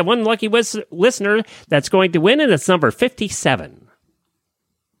 But we have one lucky listener that's going to win, and it's number 57.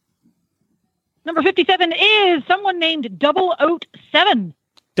 Number 57 is someone named 007.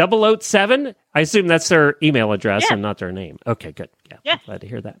 007? I assume that's their email address and not their name. Okay, good. Yeah, glad to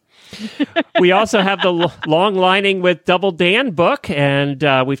hear that. We also have the Long Lining with Double Dan book, and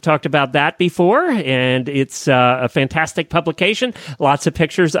we've talked about that before, and it's a fantastic publication. Lots of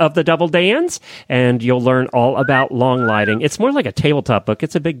pictures of the Double Dans, and you'll learn all about long lining. It's more like a tabletop book.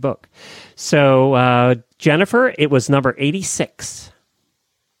 It's a big book. So, Jennifer, it was number 86.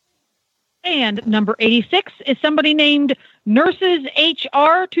 And number 86 is somebody named Nurses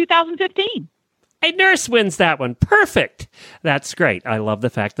HR 2015. A nurse wins that one. Perfect. That's great. I love the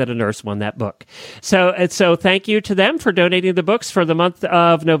fact that a nurse won that book. So thank you to them for donating the books for the month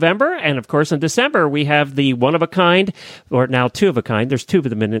of November. And of course, in December, we have the one-of-a-kind, or now two-of-a-kind, there's 2 of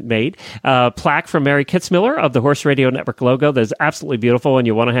them made, plaque from Mary Kitzmiller of the Horse Radio Network logo that is absolutely beautiful and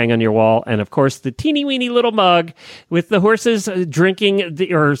you want to hang on your wall. And of course, the teeny-weeny little mug with the horses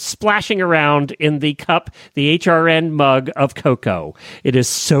drinking or splashing around in the cup, the HRN mug of cocoa. It is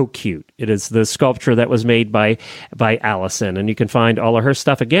so cute. It is the sculpture that was made by Allison, and you can find all of her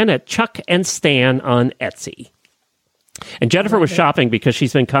stuff again at Chuck and Stan on Etsy. And Jennifer was shopping because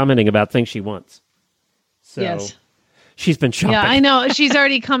she's been commenting about things she wants. So yes. She's been shopping. Yeah, I know. She's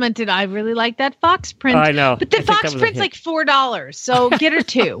already commented, I really like that fox print. I know. But the fox print's like $4, so get her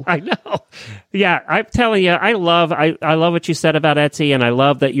 2. I know. Yeah, I'm telling you, I love what you said about Etsy, and I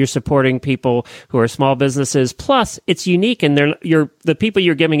love that you're supporting people who are small businesses. Plus, it's unique, and the people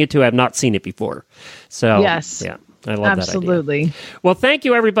you're giving it to have not seen it before. So, yes. Yeah. I love Absolutely. that idea. Well, thank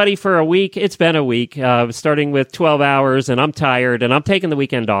you, everybody, for a week. It's been a week, starting with 12 hours, and I'm tired, and I'm taking the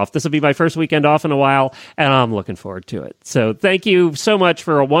weekend off. This will be my first weekend off in a while, and I'm looking forward to it. So thank you so much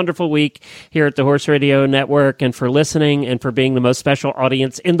for a wonderful week here at the Horse Radio Network, and for listening, and for being the most special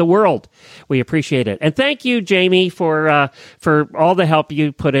audience in the world. We appreciate it. And thank you, Jamie, for all the help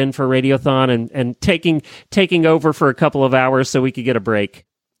you put in for Radiothon and taking over for a couple of hours so we could get a break.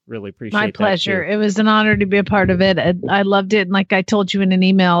 Really appreciate My that, pleasure. too. It was an honor to be a part of it. I loved it. And like I told you in an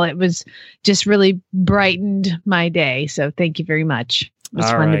email, it was just really brightened my day. So thank you very much. It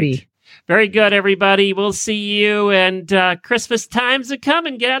was fun to be. Very good, everybody. We'll see you. And Christmas time's a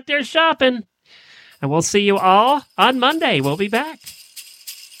coming. Get out there shopping. And we'll see you all on Monday. We'll be back.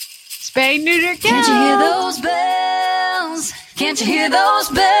 Spay, neuter, go. Can't you hear those bells? Can't you hear those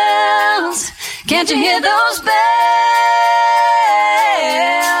bells? Can't you hear those bells?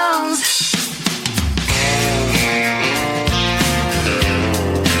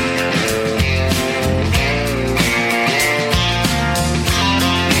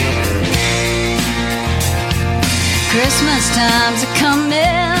 Christmas time's a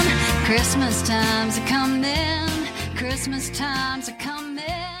coming. Christmas time's a coming. Christmas time's a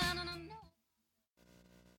coming.